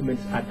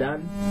appointments are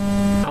done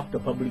after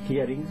public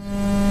hearings.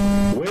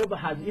 Whoever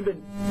has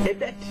even a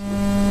debt,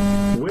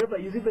 whoever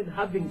is even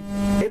having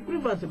a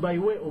grievance by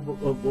way of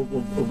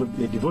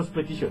a divorce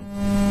petition,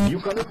 you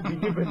cannot be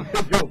given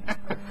a job.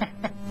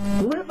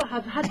 Whoever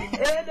has had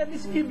any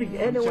misgiving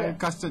anywhere,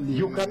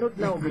 you cannot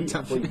now be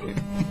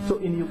appointed. So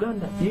in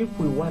Uganda, if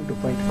we want to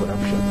fight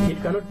corruption,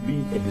 it cannot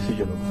be a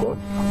decision of God.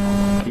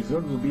 It is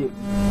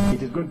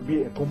going to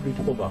be a complete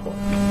overhaul.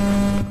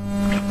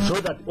 So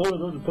that all of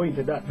those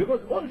pointed out,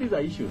 because all these are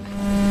issues.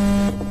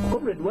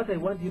 Comrade, what I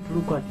want you to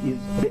look at is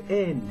the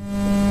end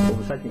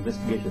of such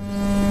investigations.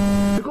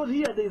 Because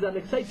here there is an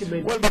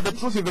excitement. Well, but the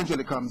truth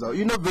eventually comes out.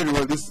 You know very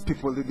well these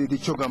people, the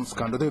Chogam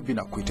scandal, they've been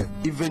acquitted.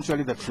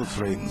 Eventually the truth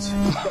reigns.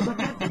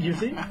 Did you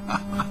see?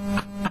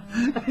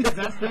 Is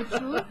that so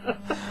true?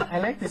 I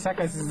like the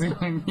sarcasm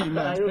in you.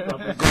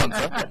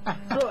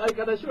 So I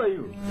can assure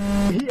you,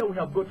 here we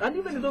have got, and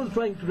even those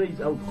trying to raise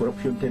out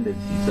corruption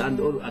tendencies and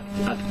all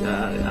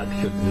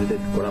actions related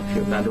to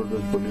corruption and all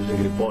those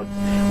producing reports,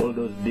 all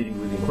those dealing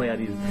with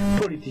inquiries,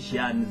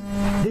 politicians,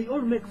 they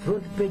all make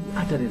front page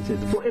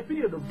utterances for a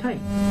period of time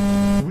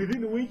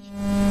within which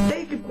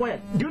they keep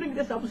quiet during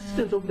the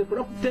subsistence of the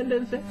corrupt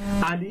tendency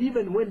and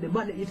even when the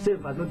money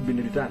itself has not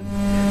been returned.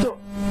 So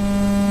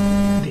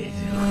there is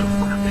a lot of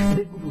corruption.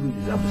 The goodwill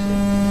is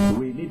absent.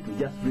 We need to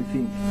just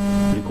rethink,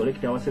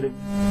 recollect ourselves,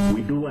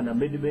 we do an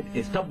amendment,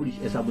 establish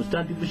a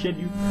substantive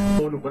schedule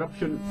on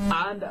corruption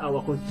and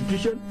our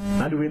constitution,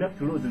 and we have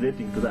to lose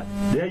relating to that.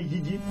 The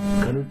IGG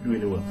cannot do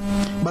any work.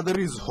 But there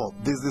is hope.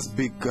 There's this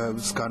big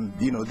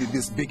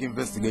this big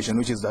investigation,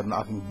 which is that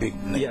nothing big.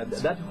 Yeah,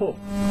 that hope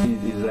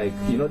is like,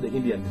 the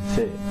Indians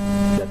say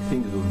that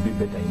things will be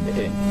better in the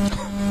end.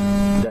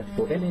 That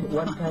for any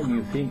one time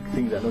you think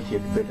things are not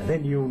yet better,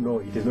 then you know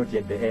it is not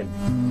yet the end.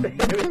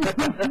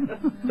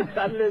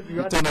 Unless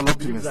you are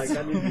like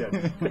an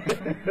Indian.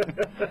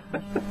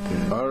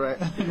 All right.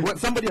 Well,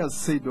 somebody has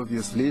said,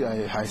 obviously,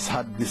 I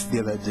heard this the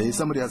other day,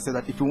 somebody has said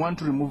that if we want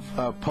to remove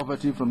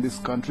poverty from this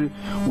country,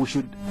 we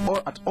should,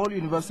 at all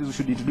universities, we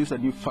should introduce a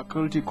new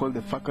faculty called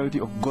the Faculty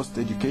of Ghost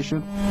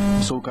Education,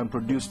 so we can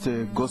produce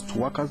ghost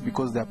workers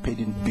because they are paid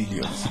in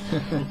billions.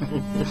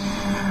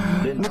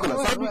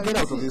 Nicholas, how do we get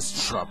out of this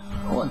trap?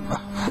 Well,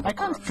 I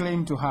can't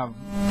claim to have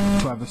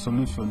a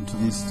solution to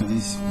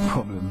this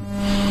problem,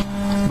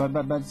 but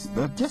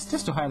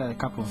just to highlight a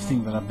couple of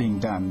things that are being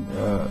done.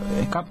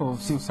 A couple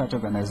of civil society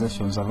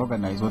organizations have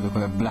organized what they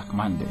call a Black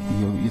Monday.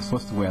 You're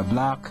supposed to wear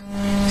black.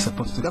 You're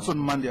supposed to. That's on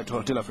Monday at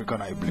Hotel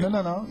Africana, I believe.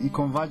 No. You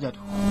converge at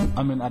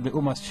the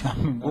Uma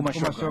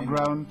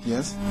Showground.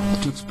 Yes.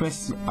 To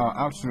express our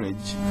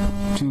outrage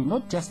to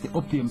not just the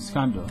opium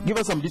scandal. Give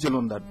us some detail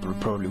on that.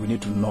 Probably we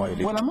need to know it.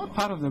 Well, I'm not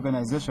part of the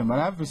organization, but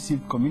I've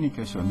received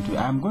communication.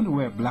 I'm going to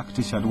wear a black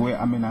T-shirt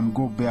I'm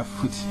go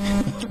barefoot.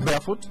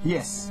 Barefoot?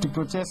 Yes, to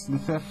protest the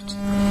theft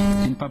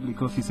in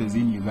public offices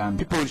in Uganda.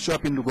 People will show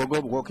up in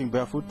Lugogo walking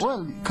barefoot?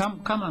 Well,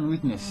 come and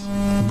witness.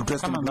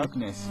 Come and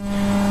witness.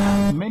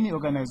 Many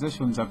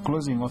organizations are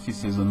closing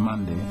offices on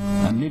Monday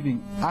and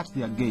leaving at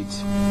their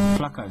gates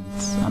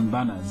placards and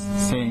banners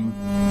saying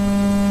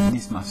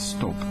this must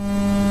stop.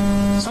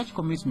 Such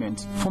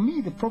commitment, for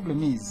me, the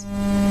problem is,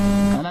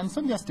 and it's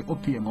not just the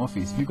opium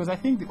office, because I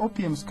think the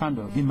opium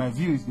scandal, in my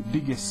view, is the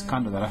biggest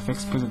scandal that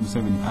affects President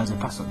Museveni as a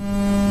person.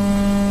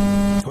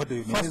 What do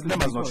you mean? His name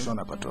has not shown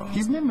up at all.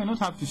 His name may not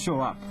have to show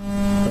up.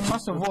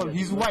 First of all,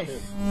 his wife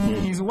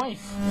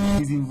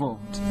is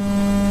involved.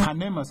 Her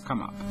name has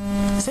come up.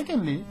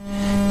 Secondly,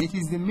 it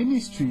is the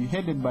ministry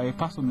headed by a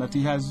person that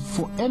he has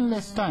for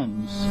endless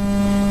times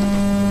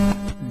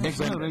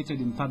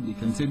exonerated in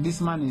public and said this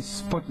man is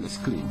spotless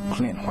clean.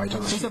 White as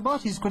a sheet. It's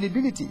about his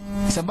credibility.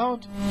 It's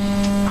about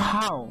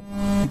how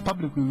the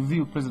public will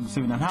view President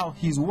Museveni and how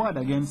his word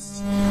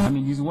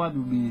his word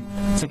will be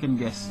second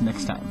guessed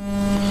next time.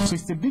 So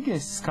it's the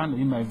biggest scandal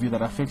in my view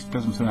that affects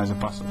President Museveni as a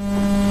person.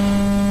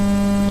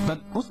 But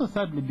also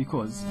thirdly,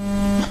 because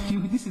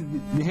this is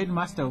the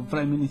headmaster of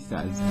prime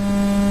ministers.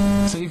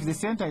 So if the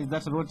center is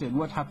that rotten,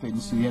 what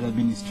happens to the other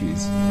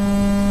ministries?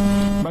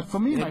 But for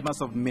me,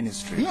 headmaster of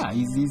ministry. Yeah,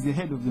 he's the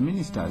head of the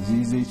ministers.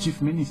 He's the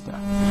chief minister.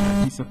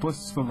 He's supposed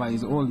to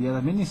supervise all the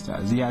other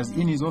ministers. He has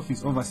in his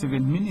office over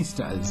 7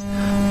 ministers.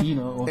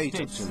 Of 8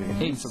 states. actually. 8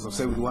 ministers of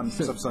state with one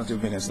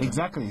substantive minister.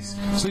 Exactly.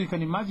 So you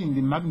can imagine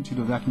the magnitude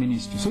of that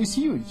ministry. So it's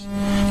huge.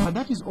 But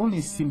that is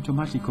only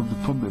symptomatic of the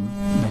problem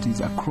that is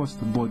across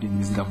the board in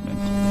this government.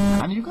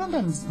 And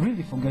Ugandans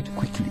really forget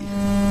quickly.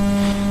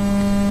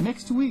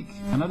 Next week,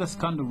 another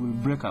scandal will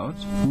break out.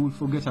 We will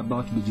forget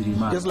about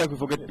Bijirima. Just like we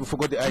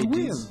forgot the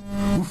IDs.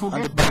 We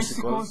forget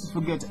bicycles,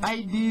 we forget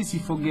IDs, we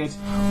forget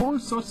all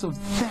sorts of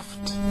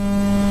theft.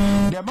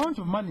 The amount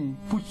of money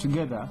put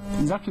together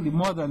is actually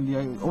more than the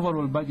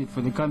overall budget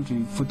for the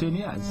country for 10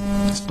 years.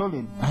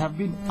 Stolen. I have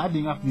been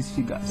adding up these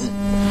figures.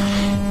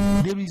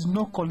 There is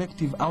no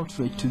collective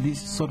outrage to this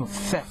sort of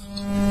theft.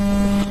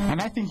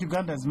 And I think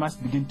Ugandans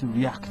must begin to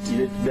react.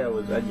 Yesterday I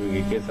was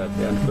arguing a case at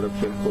the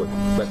anti-corruption court.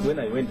 But when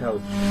I went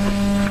out,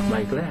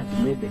 my client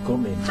made a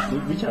comment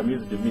which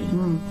amused me.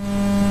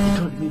 He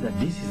told me that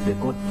this is the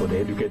court for the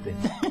educated.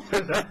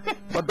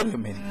 What do you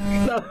mean?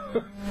 No,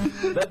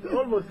 that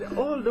almost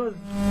all those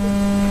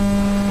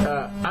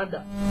under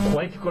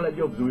white-collar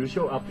jobs will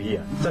show up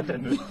here,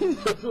 certainly.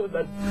 So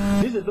that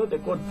this is not a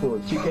court for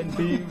chicken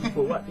thief,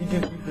 for what? It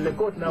is the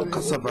court now for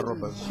cassava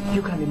robbers.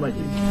 You can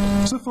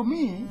imagine. So for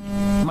me,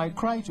 my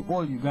cry to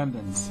all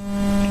Ugandans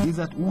is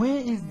that where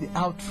is the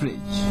outrage?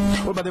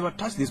 Well, but they've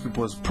attached these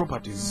people's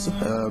properties.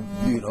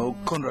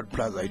 Conrad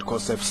Plaza, it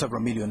cost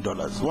several $1 million.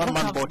 One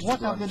man bought it. What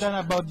have they done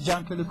about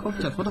junk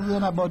helicopters? What have they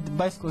done about the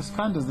bicycle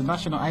scandals, the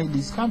national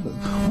ID scandal?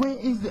 Where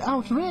is the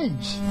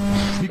outrage?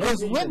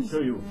 Because when... show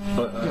you.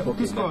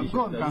 Please go on,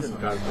 Council.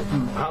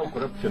 How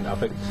corruption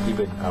affects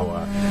even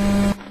our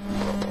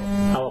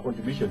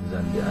contributions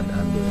and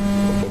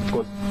of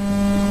course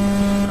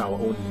our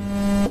own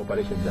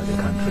operations as a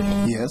country.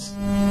 Yes.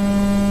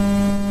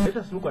 Let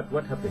us look at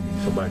what happened in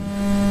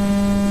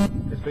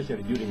Somalia,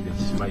 especially during the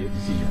Chimayo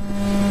decision,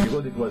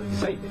 because it was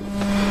decided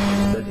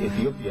that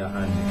Ethiopia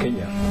and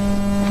Kenya,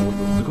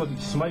 because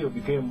Chimayo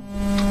became,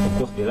 of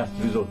course, the last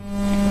resort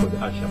for the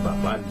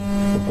Al-Shabaab,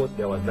 and of course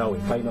there was now a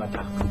final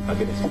attack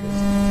against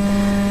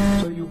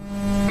us. So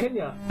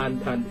Kenya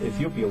and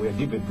Ethiopia were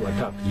given to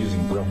attack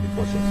using ground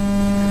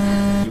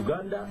forces.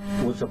 Uganda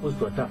was supposed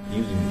to attack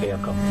using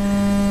aircraft.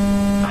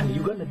 And And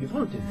Uganda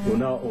defaulted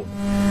on our own.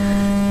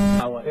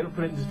 Our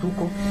airplanes took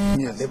off,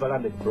 never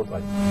landed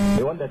properly.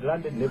 The one that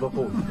landed never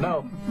flew.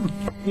 Now,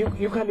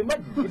 you can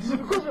imagine, it's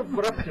because of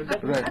corruption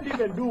that we can't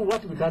even do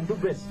what we can do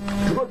best.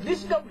 Because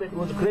this government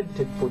was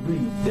credited for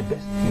doing the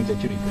best in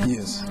security.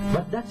 Yes.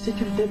 But that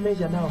security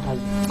measure now has...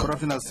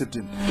 Corruption has stepped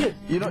in. Yes.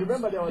 You know,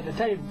 remember there was a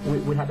time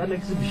we had an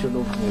exhibition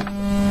of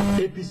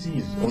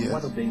APCs on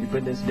one of the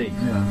Independence Days.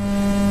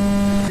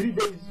 Yeah. 3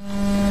 days,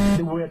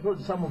 we were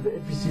told some of the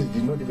APCs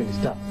did not even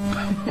start.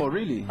 Oh,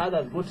 really?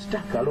 Others got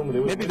stuck along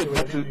the way. Maybe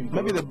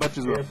the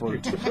batteries were full.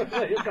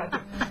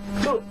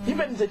 So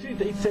even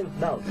security itself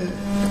now.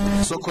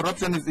 So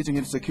corruption is eating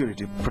into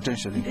security,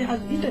 potentially. It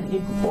has eaten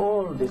into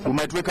all the... We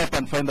might wake up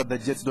and find that the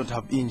jets don't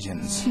have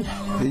engines. The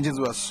engines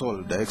were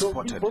sold, they're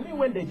exported. So for me,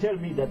 when they tell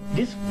me that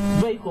this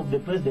vehicle of the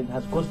president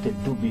has costed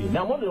 $2 billion,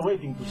 now I'm only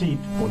waiting to see it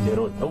on the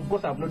road. Of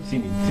course, I've not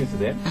seen it since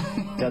then.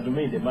 It has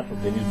remained a matter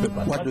of the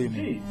newspaper. What do you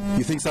mean?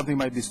 You think something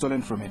might be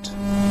stolen from it?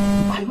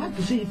 I want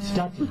to see it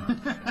starting.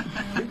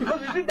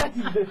 Because you think that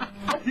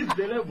is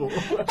the level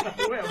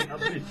where we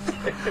have reached.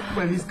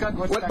 Well, his car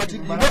got stuck. But you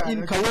know,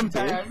 in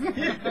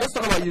Kawempe, let's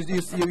talk about,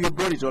 you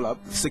brought it all up,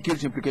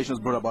 security implications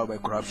brought about by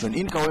corruption.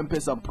 In Kawempe,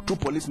 2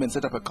 policemen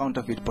set up a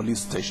counterfeit police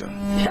station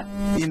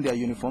in their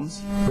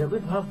uniforms. We are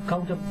going to have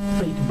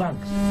counterfeit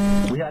banks.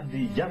 We had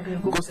the junk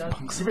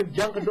helicopters, even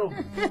junk dogs.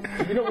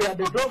 You know, we had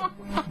the dog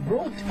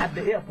brought at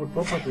the airport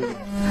property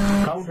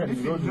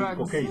countering those with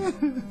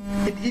cocaine.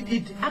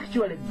 It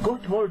actually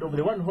got hold of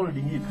the one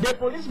holding it. The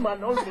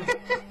policeman also,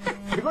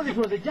 because it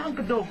was a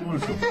junk dog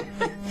also.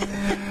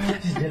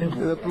 That is the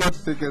level. The plot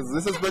thickens.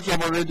 This is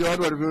Spectrum on Radio 1.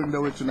 We're reviewing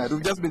the week tonight.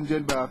 We've just been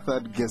joined by our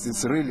third guest.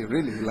 It's really,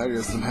 really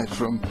hilarious tonight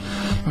from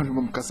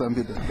Mukasa,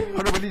 Mbidde.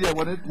 Hon Lydia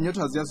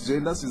Wanyoto has just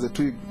joined us. He's a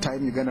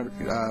 2-time Ugandan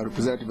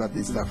representative at the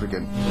East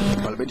African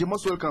Parliament. You're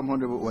most welcome,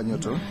 Hon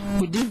Wanyoto.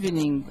 Good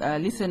evening,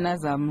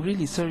 listeners. I'm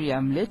really sorry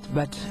I'm late,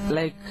 but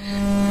like...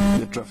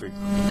 The traffic.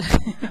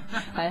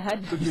 I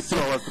had so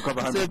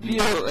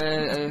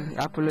Opiyo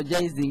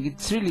apologizing.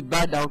 It's really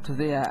bad out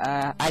there.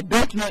 I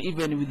don't know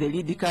even with the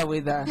Lydia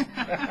whether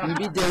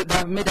Mbidde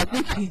have made. I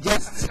think he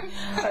just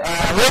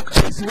walked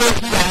his way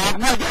here.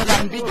 Not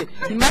Mbidde.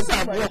 He must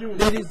have walked.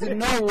 There is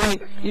no way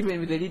even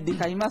with the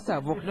Lydia. He must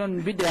have walked.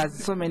 Mbidde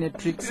has so many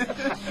tricks.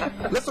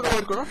 Let's talk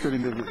about corruption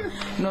in the...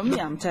 No, me,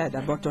 I'm tired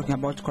about talking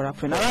about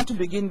corruption. I want to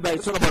begin by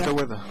talking about the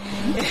weather.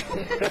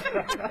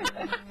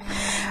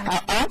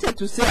 I wanted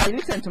to say, I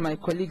listened to my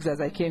colleagues as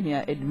I came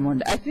here,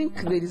 Edmond. I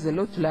think there is a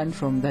lot to learn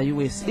from the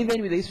US,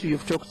 even with the issue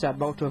you've talked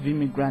about of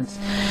immigrants.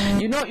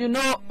 You know,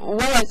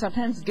 why I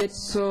sometimes get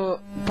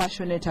so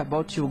passionate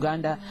about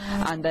Uganda,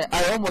 and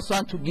I almost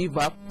want to give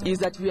up, is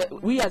that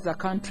we as a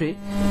country,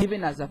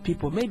 even as a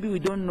people, maybe we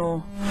don't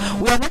know,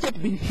 we have not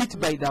yet been hit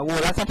by the war,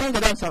 and sometimes I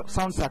don't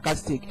sound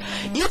sarcastic.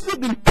 If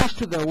we've been pushed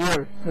to the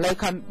wall,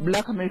 like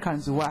black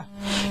Americans were,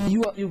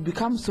 you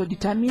become so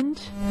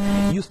determined,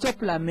 you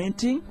stop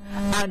lamenting,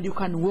 and you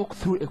can walk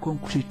through a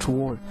concrete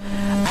wall.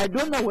 I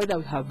don't know whether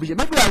we have vision.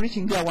 Maybe we are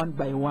reaching there one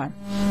by one.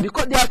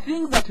 Because there are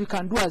things that we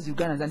can do as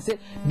Ugandans and say,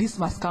 this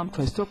must come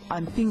to a stop,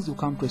 and things will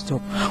come to a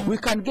stop. We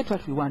can get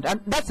what we want.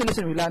 And that's a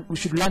lesson we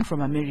should learn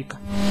from America.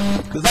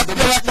 There's a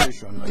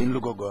demonstration in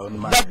Lugogo on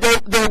Monday.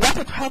 They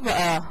wanted to have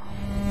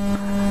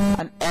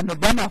an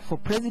Obama for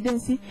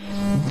presidency.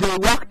 They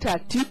worked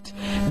at it.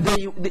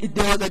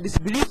 There was a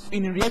disbelief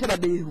in reality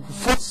that they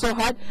fought so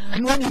hard,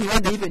 and when he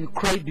won, they even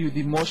cried with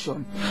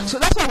emotion. So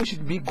that's why we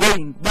should be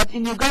going. But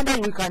in Uganda,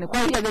 we can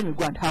quite hear them. We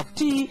go and have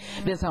tea.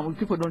 Then some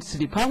people don't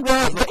sleep hungry.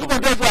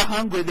 Even those who are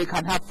hungry, they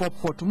can have hope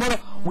for tomorrow.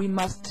 We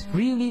must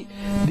really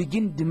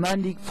begin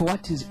demanding for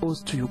what is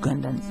owed to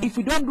Ugandans. If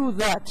we don't do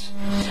that,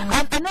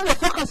 and I know the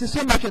focus is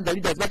so much on the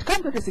leaders, but come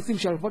 2016, we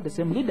shall vote the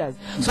same leaders.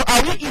 So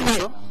are we in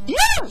a...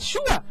 Yeah,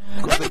 sure.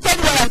 Let me tell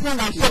you what I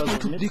think. I'm starting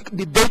to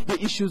debate the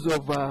issues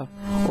of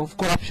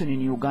corruption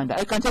in Uganda.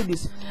 I can tell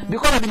this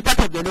because I've been part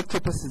of the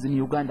electoral processes in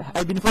Uganda.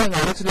 I've been following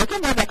elections. I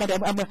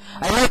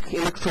like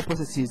electoral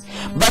processes,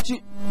 but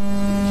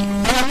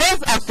our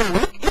laws are so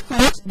weak. If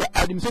not the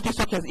administrative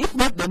structures, if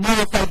not the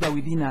moral fiber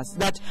within us,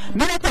 that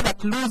many people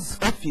that lose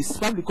office,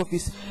 public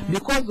office,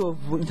 because of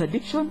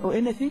interdiction or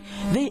anything,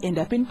 they end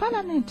up in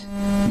parliament.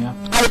 Yeah.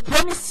 I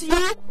promise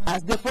you,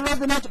 as they follow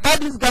the night, all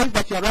these guys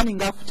that you are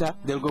running after,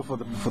 they'll go for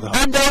the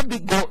house. And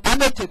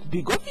they'll take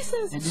big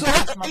offices. And so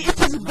it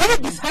is very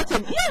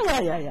disheartening.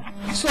 Yeah.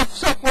 So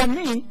for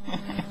me,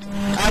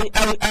 I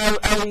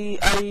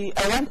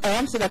want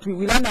to say that we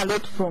will learn a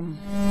lot from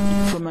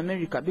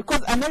America,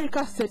 because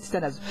America sets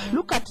standards.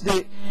 Look at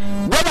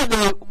whether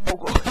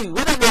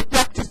they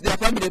practice their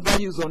family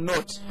values or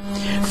not.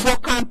 For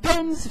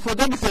campaigns, for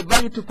them it's a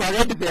value to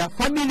parade their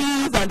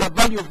families and the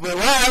value of their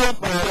wife.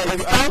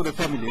 For the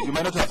family, you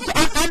might not have.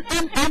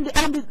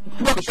 the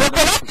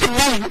corruption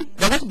line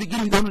does not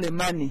begin with only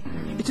money.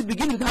 It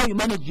begins with how you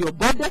manage your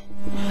body,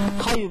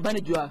 how you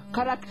manage your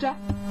character,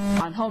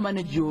 and how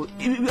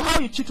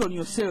you cheat on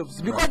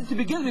yourselves. Because it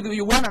begins with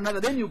you one another,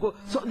 then you go.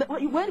 So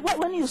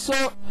when you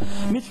saw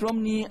Mitt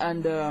Romney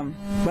and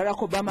Barack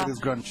Obama with his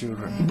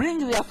grandchildren bring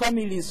their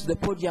families to the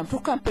podium to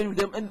campaign with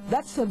them, and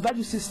that's a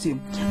value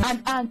system.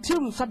 And until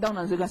we sat down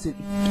and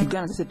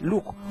said,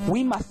 look,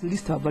 we must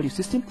list our value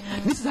system.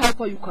 This is how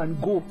far you can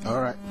go.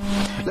 All right,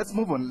 let's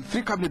move on.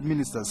 3 cabinet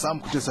ministers, Sam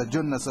Kutesa,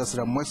 John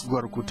Nasasra, Mwes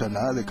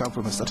Gwarukutana, they come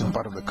from a certain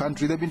part of the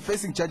country. They've been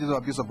facing charges of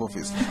abuse of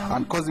office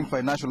and causing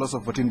financial loss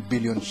of 14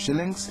 billion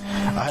shillings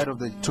ahead of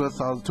the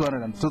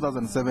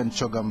 2007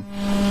 Chogam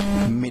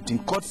meeting.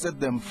 Court set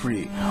them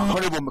free.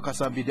 Honorable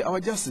Mukasa, Mbidde, our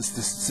justice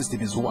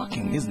system is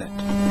working, isn't it?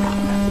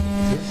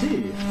 You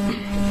see,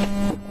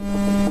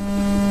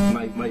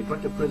 my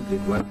party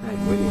president one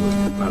time when he was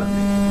in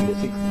Parliament, in the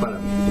 6th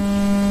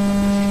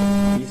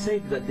Parliament, he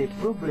said that the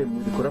problem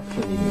with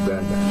corruption in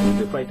Uganda, with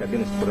the fight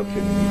against corruption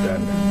in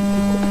Uganda,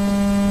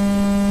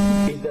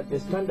 is that the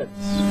standards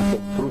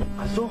of proof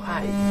are so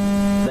high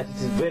that it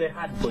is very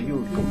hard for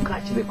you to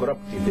catch the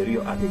corrupt in the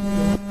real act.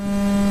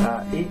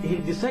 He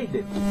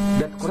decided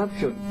that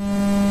corruption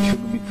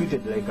should be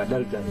treated like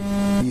adultery.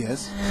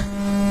 Yes.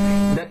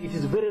 That it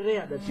is very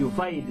rare that you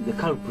find the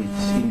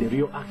culprits in the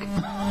real act.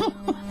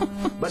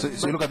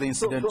 So you look at the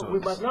incidentals. So we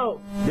must now,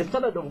 the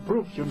standard of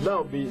proof should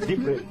now be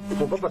different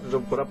for purposes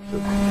of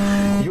corruption.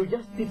 You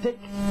just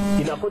detect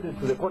in accordance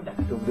to the conduct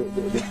of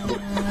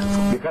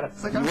the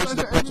character.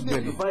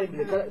 You find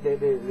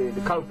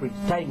the culprit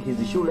tying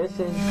his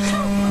shoelaces,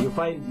 you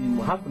find him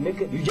half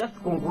naked, you just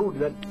conclude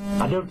that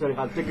adultery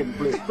has taken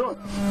place.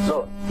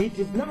 So it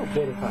is now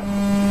very hard.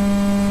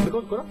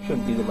 Because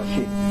corruption is a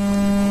machine.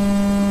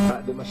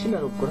 The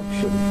machinery of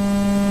corruption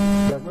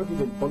does not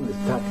even only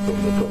start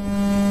from the top.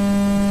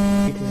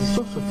 It is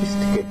so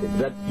sophisticated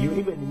that you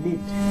even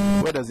need...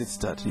 Where does it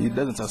start? It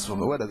doesn't start from...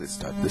 Where does it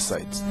start? The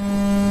sides.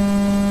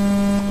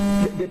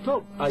 The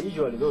top are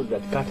usually those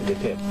that cut the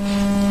tape.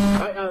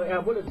 I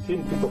have already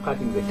seen people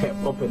cutting the tape,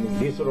 opening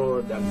this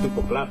road and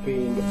people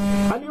clapping.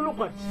 And you look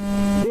at,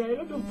 there are a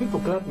lot of people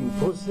clapping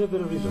for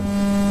several reasons.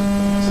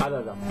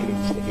 Others have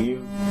clinched the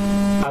hill,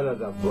 others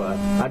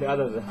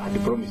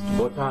had promised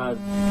voters,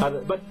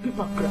 but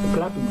people are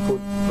clapping for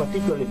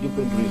particularly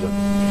different reasons.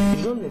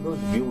 It's only those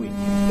viewing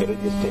the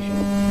registration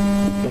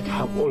that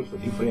have also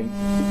different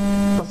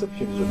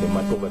perceptions of the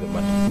matter over the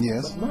matter.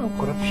 Yes. But now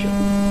corruption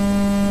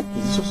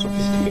is so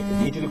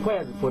sophisticated. It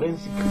requires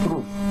forensic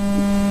proof.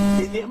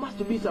 There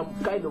must be some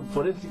kind of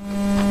forensic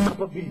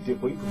capability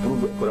for you to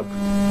prove corruption.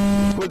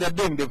 Well,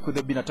 they could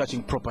have been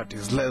attaching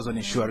properties, layers on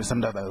insurance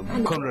and other.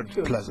 Conrad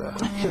Plaza.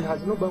 Corruption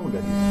has no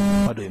boundaries.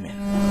 What do you mean?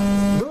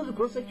 Those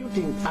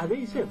prosecuting, are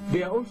they safe?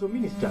 They are also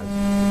ministers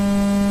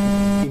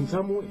in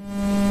some way.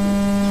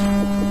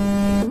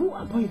 Who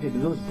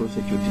appointed those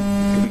prosecuting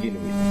to begin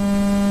with?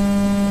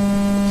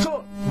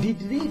 So,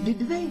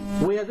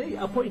 were they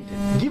appointed?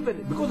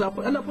 Given, because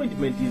an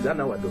appointment is an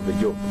hour of the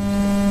job.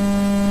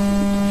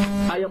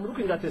 I am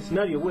looking at a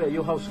scenario where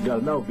your house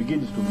girl now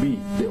begins to be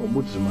the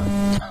ombudsman.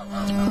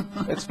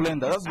 Explain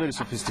that. That's very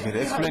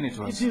sophisticated. Explain it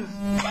to us.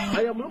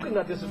 I am looking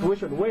at a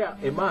situation where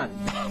a man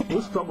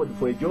who struggled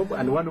for a job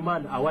and one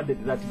man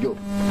awarded that job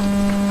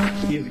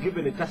is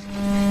given a task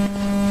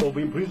of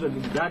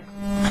imprisoning that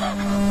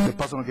the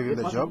person who gave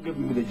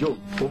him the job,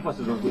 for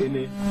purposes of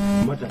any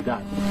matter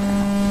done,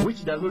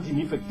 which does not in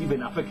effect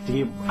even affect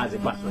him as a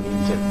person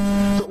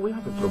himself. So we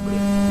have a problem.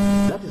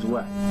 That is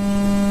why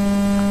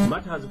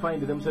matters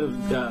find themselves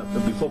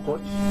before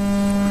court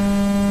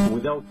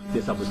without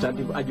the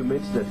substantive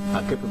arguments that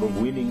are capable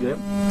of winning them.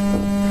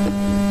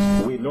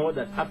 We know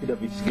that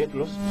affidavits get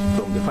lost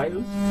from the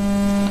files.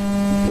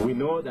 We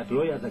know that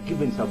lawyers are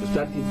given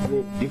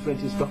substantively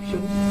different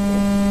instructions.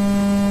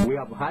 We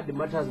have had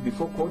matters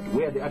before court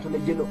where the Attorney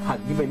General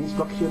has given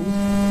instructions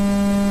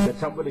that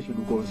somebody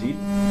should concede.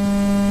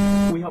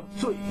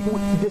 So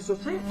the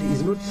society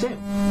is not safe.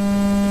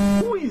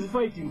 Who is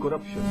fighting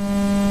corruption?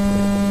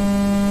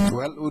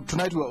 Well,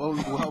 tonight we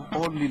have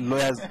only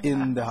lawyers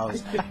in the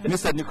house.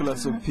 Mr.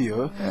 Nicholas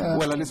Opiyo,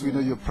 well, at least we know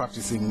you're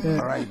practicing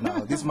right now.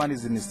 This man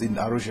is in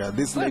Arusha.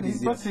 This lady is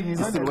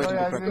still waiting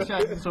to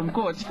practice. From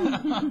court.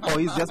 Oh,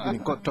 he's just been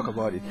in court. Talk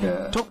about it.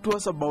 Yeah. Talk to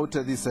us about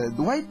this.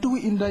 Why do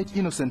we indict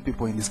innocent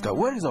people in this car?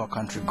 Where is our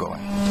country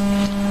going?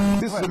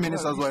 These three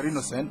ministers were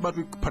innocent, but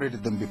we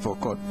paraded them before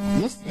court.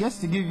 Yes,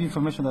 just to give you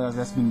information that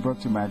has been brought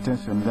to my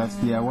attention, that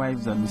their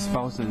wives and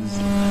spouses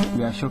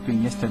were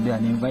shopping yesterday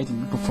and inviting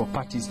people for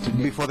parties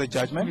today. Before the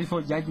judgment?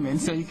 Before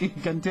judgment, so you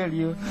can tell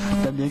you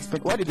that they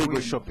expect. Why did they go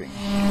shopping?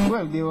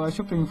 Well, they were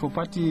shopping for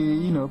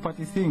party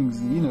things,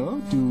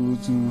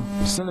 to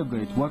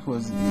celebrate what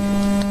was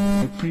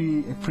a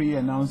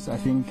pre-announced, I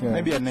think.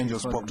 Maybe an angel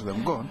spoke to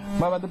them. Go on.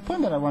 But the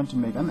point that I want to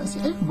make, and I see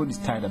everybody's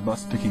tired about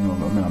speaking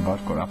about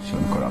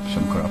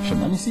corruption.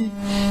 And you see,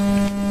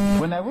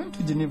 When I went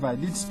to Geneva, I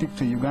did speak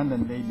to a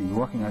Ugandan lady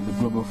working at the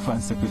Global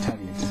Fund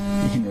Secretariat.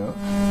 You know,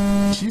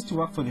 she used to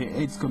work for the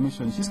AIDS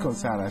Commission. She's called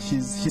Sarah.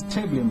 She's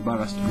terribly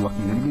embarrassed to be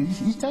working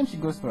there. Each time she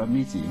goes for a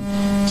meeting,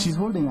 she's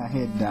holding her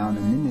head down,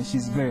 and you know,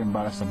 she's very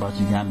embarrassed about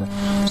Uganda.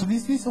 So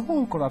this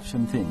whole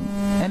corruption thing.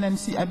 And then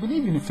see, I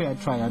believe in a fair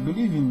trial. I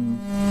believe in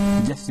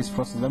justice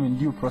process. I mean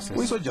due process.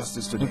 We saw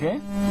justice today. Okay.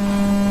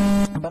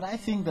 But I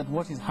think that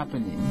what is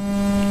happening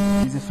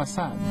is a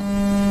facade.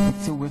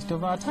 It's a waste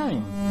of our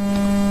time.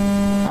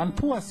 And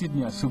poor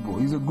Sydney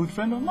Asubo is a good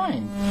friend of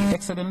mine,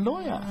 excellent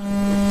lawyer.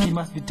 He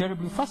must be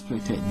terribly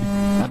frustrated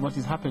at what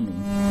is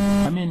happening.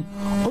 I mean,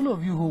 all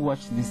of you who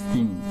watched this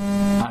thing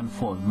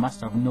unfold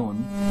must have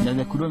known that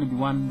there could only be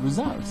one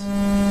result.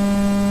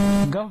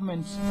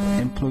 Government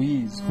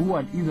employees who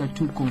had either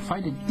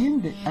confided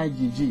in the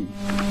IGG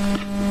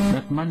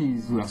that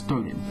monies were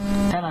stolen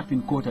turn up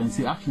in court and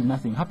say actually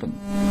nothing happened.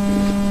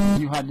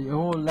 You had a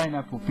whole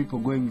lineup of people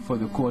going before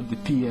the court, the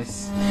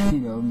PS, you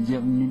know, I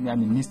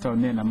mean, Mr.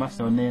 Onen,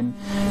 Ambassador Onen,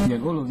 you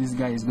had all of these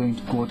guys going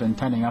to court and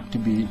turning up to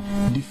be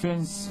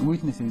defense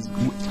witnesses.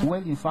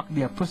 Well, in fact,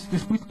 they are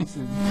prosecution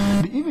witnesses.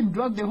 They even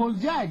dragged the whole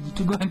judge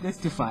to go and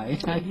testify.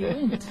 And he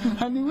went.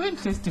 And he went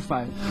to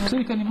testify. So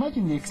you can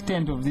imagine the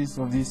extent of this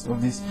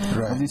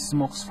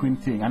smoke screen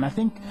thing. And I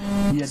think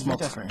we had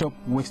better stop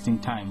wasting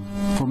time.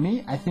 For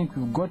me, I think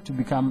we've got to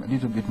become a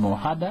little bit more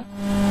harder.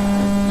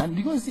 And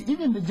because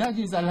even the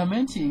judges are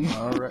lamenting.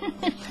 All right.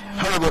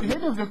 The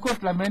head of the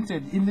court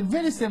lamented in the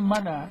very same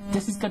manner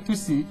Justice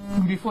Katusi,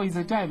 before his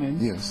retirement,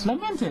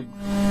 lamented.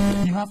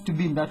 You have to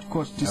be in that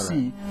court to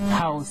see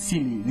how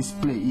silly this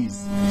play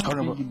is. I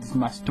think it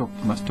must stop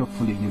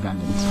fooling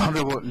Ugandans.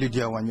 Honorable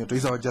Lydia Wanyoto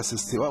is our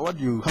justice. How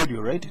do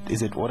you rate it?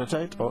 Is it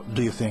watertight, or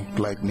do you think,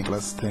 like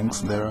Nicholas thinks,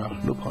 there are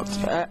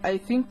loopholes? I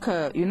think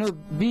you know,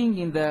 being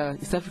in the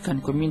East African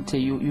community,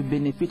 you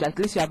benefit. At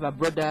least you have a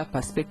broader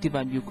perspective,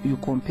 and you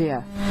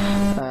compare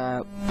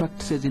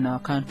practices in our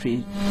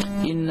country.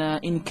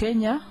 In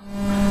Kenya,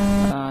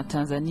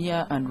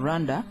 Tanzania and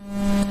Rwanda,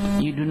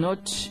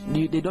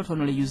 they don't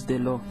only use the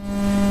law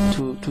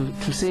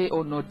to say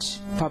or not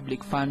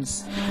public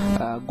funds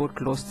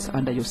got lost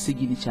under your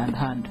signature and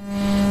hand.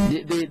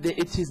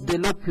 It is the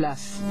law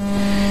plus.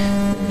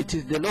 It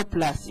is the law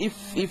plus.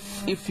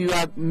 If you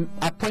are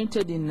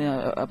appointed in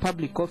a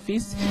public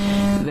office,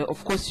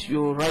 of course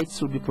your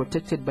rights will be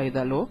protected by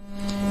the law.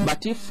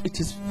 But if it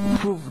is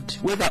proved,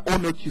 whether or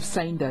not you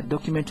signed a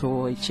document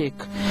or a check,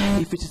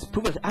 if it is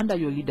proved under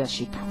your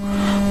leadership,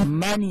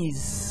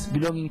 monies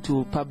belonging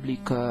to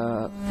public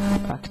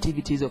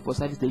activities or for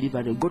service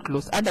delivery got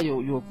lost under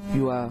your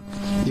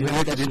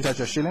didn't touch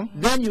a shilling,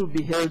 then you'll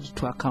be held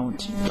to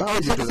account.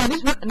 It's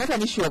not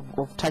an issue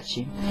of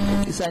touching,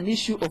 it's an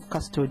issue of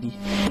custody.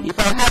 If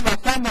I have a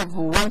farm of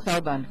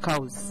 1,000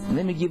 cows,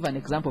 let me give an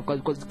example,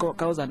 because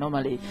cows are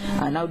nowadays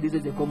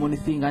is a common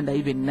thing under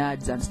even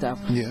NADs and stuff.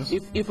 Yes.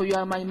 If you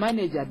are my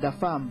manager at the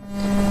farm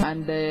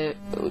and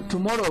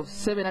tomorrow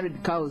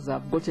 700 cows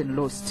have gotten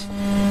lost,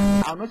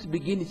 I'll not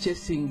begin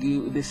chasing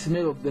the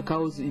smell of the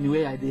cows in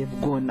where they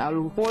have gone. I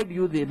will hold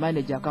you, the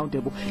manager,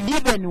 accountable,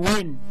 even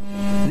when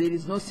there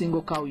is no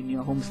single cow in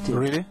your homestead.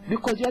 Really?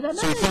 Because you are the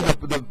manager. So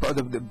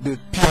the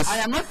I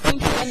am not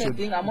thinking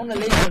anything. I'm only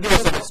letting you know.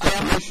 I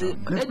am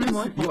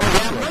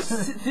not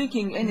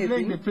thinking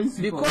anything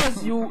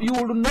because you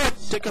will not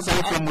take us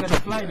away from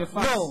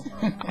No,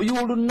 you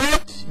will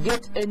not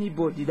get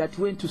anybody that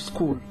went to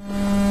school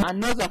and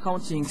knows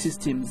accounting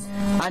systems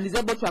and is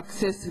able to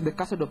access the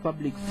custody of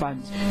public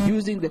funds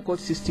using the court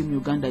system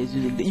Uganda is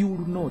using. You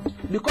will not,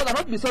 because I'll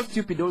not be so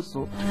stupid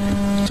also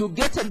to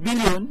get $1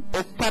 billion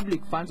of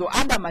public funds or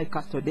under my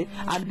custody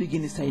and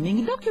begin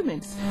signing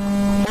documents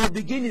or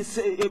begin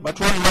but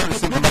when you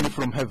receive money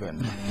from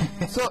heaven.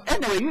 So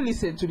anyway, you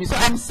listen to me. So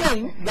I'm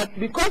saying that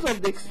because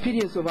of the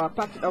experience of our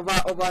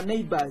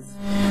neighbors,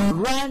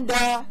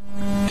 Rwanda,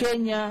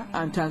 Kenya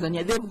and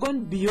Tanzania, they've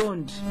gone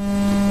beyond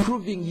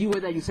proving you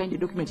whether you signed a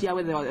document here,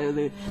 whether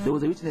there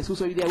was a witness who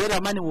saw you there,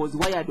 whether money was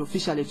wired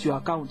officially to your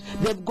account.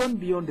 They've gone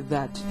beyond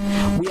that.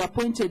 We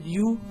appointed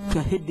you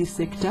to head this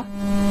sector.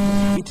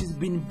 It has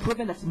been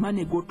proven that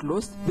money got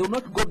lost. They will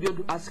not go beyond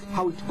to ask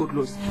how it got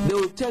lost. They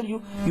will tell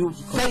you you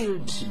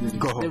failed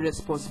the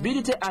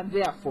responsibility and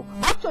therefore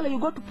actually you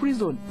go to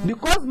prison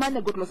because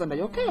money got lost under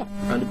your care.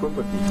 And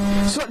property.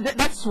 So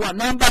that's one.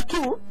 Number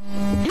two,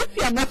 if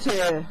you are not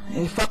a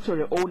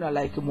factory owner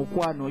like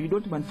Mukwano, you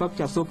don't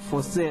manufacture soap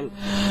for sale,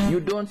 you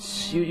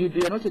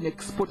are not an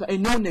exporter, a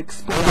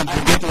non-exporter.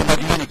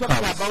 I'm talking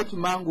about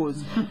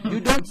mangoes. You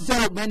don't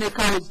sell many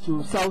cows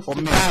to South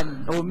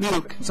Sudan or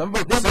milk. Some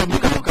people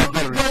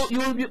you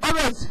will be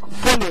always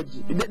followed.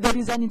 There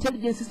is an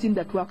intelligence system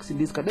that works in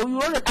this country.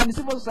 And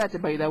civil society,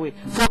 by the way.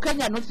 For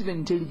Kenya, not even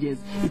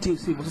intelligence, it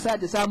is civil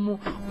society. Some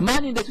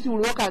man in the city will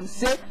walk and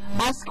say,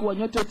 ask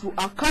Wanyoto to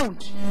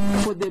account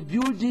for the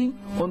building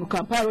on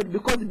Kampala Road,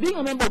 because being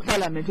a member of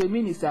parliament, a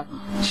minister,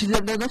 she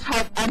does not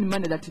have any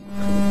money that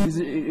is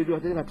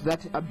related to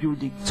that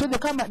building. So they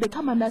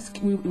come and ask,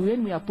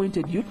 when we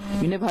appointed you,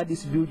 we never had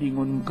this building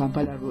on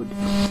Kampala Road.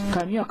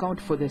 Can you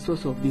account for the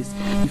source of this?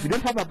 If you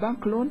don't have a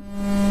bank loan,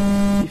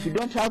 if you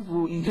don't have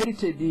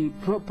inherited the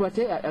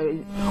property,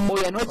 or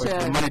you're not,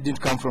 the money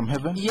didn't come from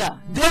heaven. Yeah,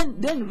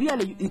 then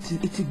really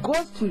it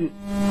goes to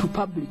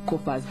public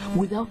coffers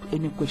without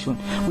any question.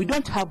 We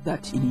don't have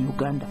that in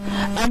Uganda,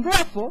 and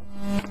therefore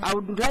I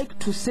would like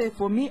to say,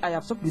 for me, I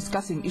have stopped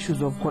discussing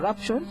issues of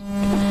corruption.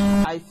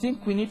 I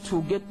think we need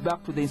to get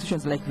back to the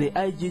institutions like the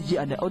IGG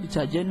and the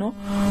Auditor General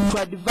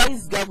to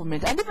advise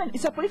government, and even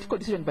it's a political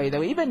decision, by the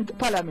way, even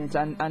Parliament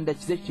and the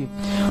executive,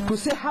 to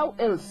say how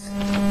else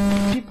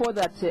people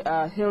that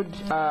are held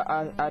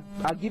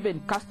are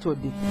given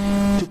custody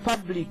to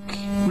public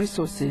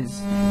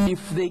resources,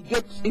 if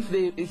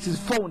it is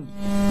found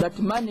that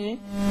money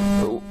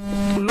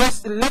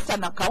left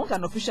an account,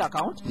 an official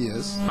account,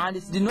 yes, and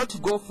it did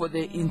not go for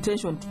the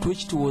intention to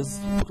which it was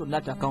put on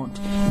that account,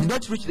 did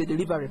not reach the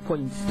delivery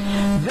points,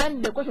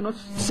 then the question not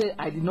say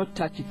I did not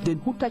touch it, then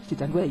who touched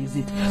it and where is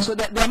it? So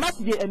that there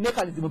must be a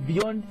mechanism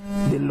beyond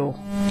the law.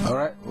 All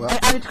right. Well,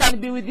 and it can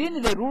be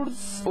within the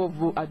rules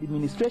of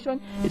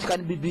administration. It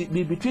can be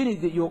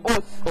between your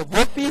oath of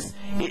office.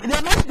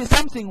 There must be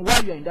something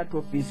while you are in that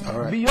office,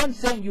 beyond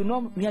saying, you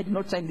know, me, I did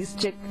not sign this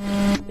check,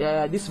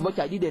 this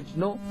voucher I didn't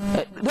know.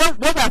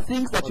 Those are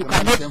things that you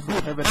cannot do.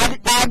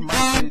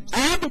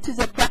 And it is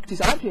a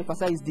practice. I want to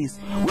emphasize this.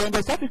 We're in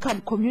the South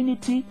African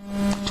community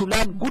to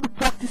learn good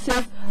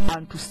practices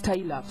and to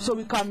style up. So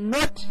we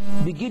cannot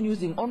begin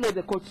using only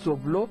the courts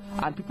of law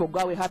and people go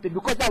away happy,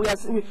 because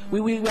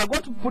we are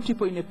going to put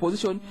people in a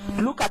position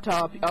to look at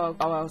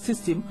our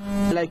system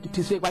like it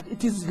is fake, but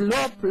it is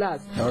law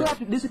plus. So that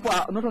these people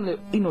are not only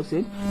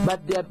innocent,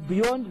 but they are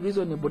beyond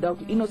reasonable doubt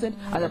innocent,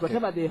 and that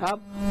whatever they have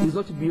is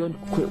not beyond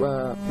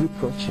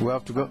reproach. We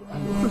have to go.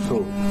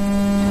 So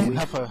we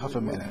have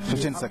a minute,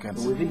 15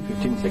 seconds. Within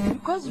 15 seconds.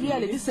 Because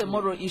really this is a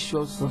moral issue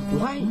also.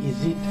 Why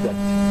is it that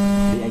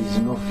there is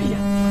no fear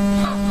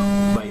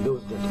by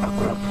those that are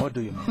corrupt? What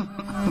do you mean?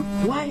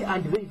 Why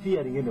aren't they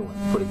fearing anyone,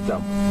 for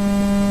example?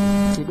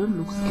 They don't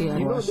look scared.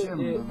 You know,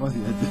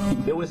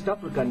 the West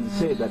Africans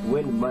say that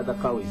when mother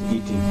cow is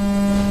eating,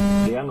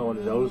 the younger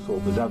ones are also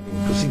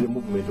observing to see the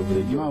movement of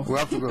the jaw. We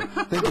have to go.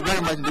 Thank you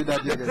very much,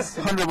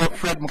 Mbidde. Honorable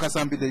Fred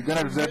Mukasa Mbidde,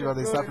 Uganda representative of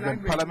the South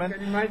African Parliament.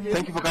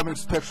 Thank you for coming to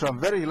Spectrum.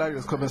 Very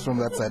hilarious comments from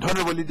that side.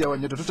 Honorable Lydia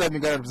Wanyoto, two-time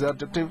Uganda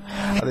representative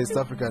of the South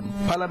African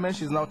Parliament.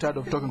 She's now tired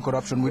of talking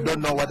corruption. We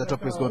don't know what the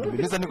topic is going to be.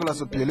 Mr. Nicholas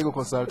Opiyo, legal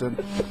consultant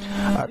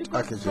at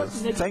AKIJUL.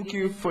 Thank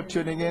you for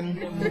tuning in.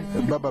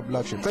 Baba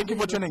Blackship. Thank you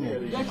for tuning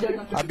in.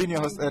 I've been your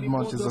host, Ed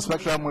Montes. The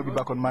Spectrum will be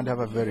back on Monday. Have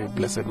a very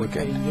blessed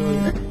weekend.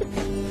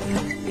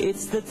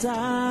 It's the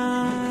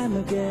time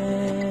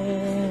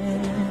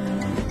again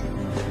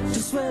to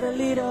sweat a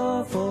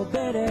little for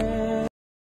better.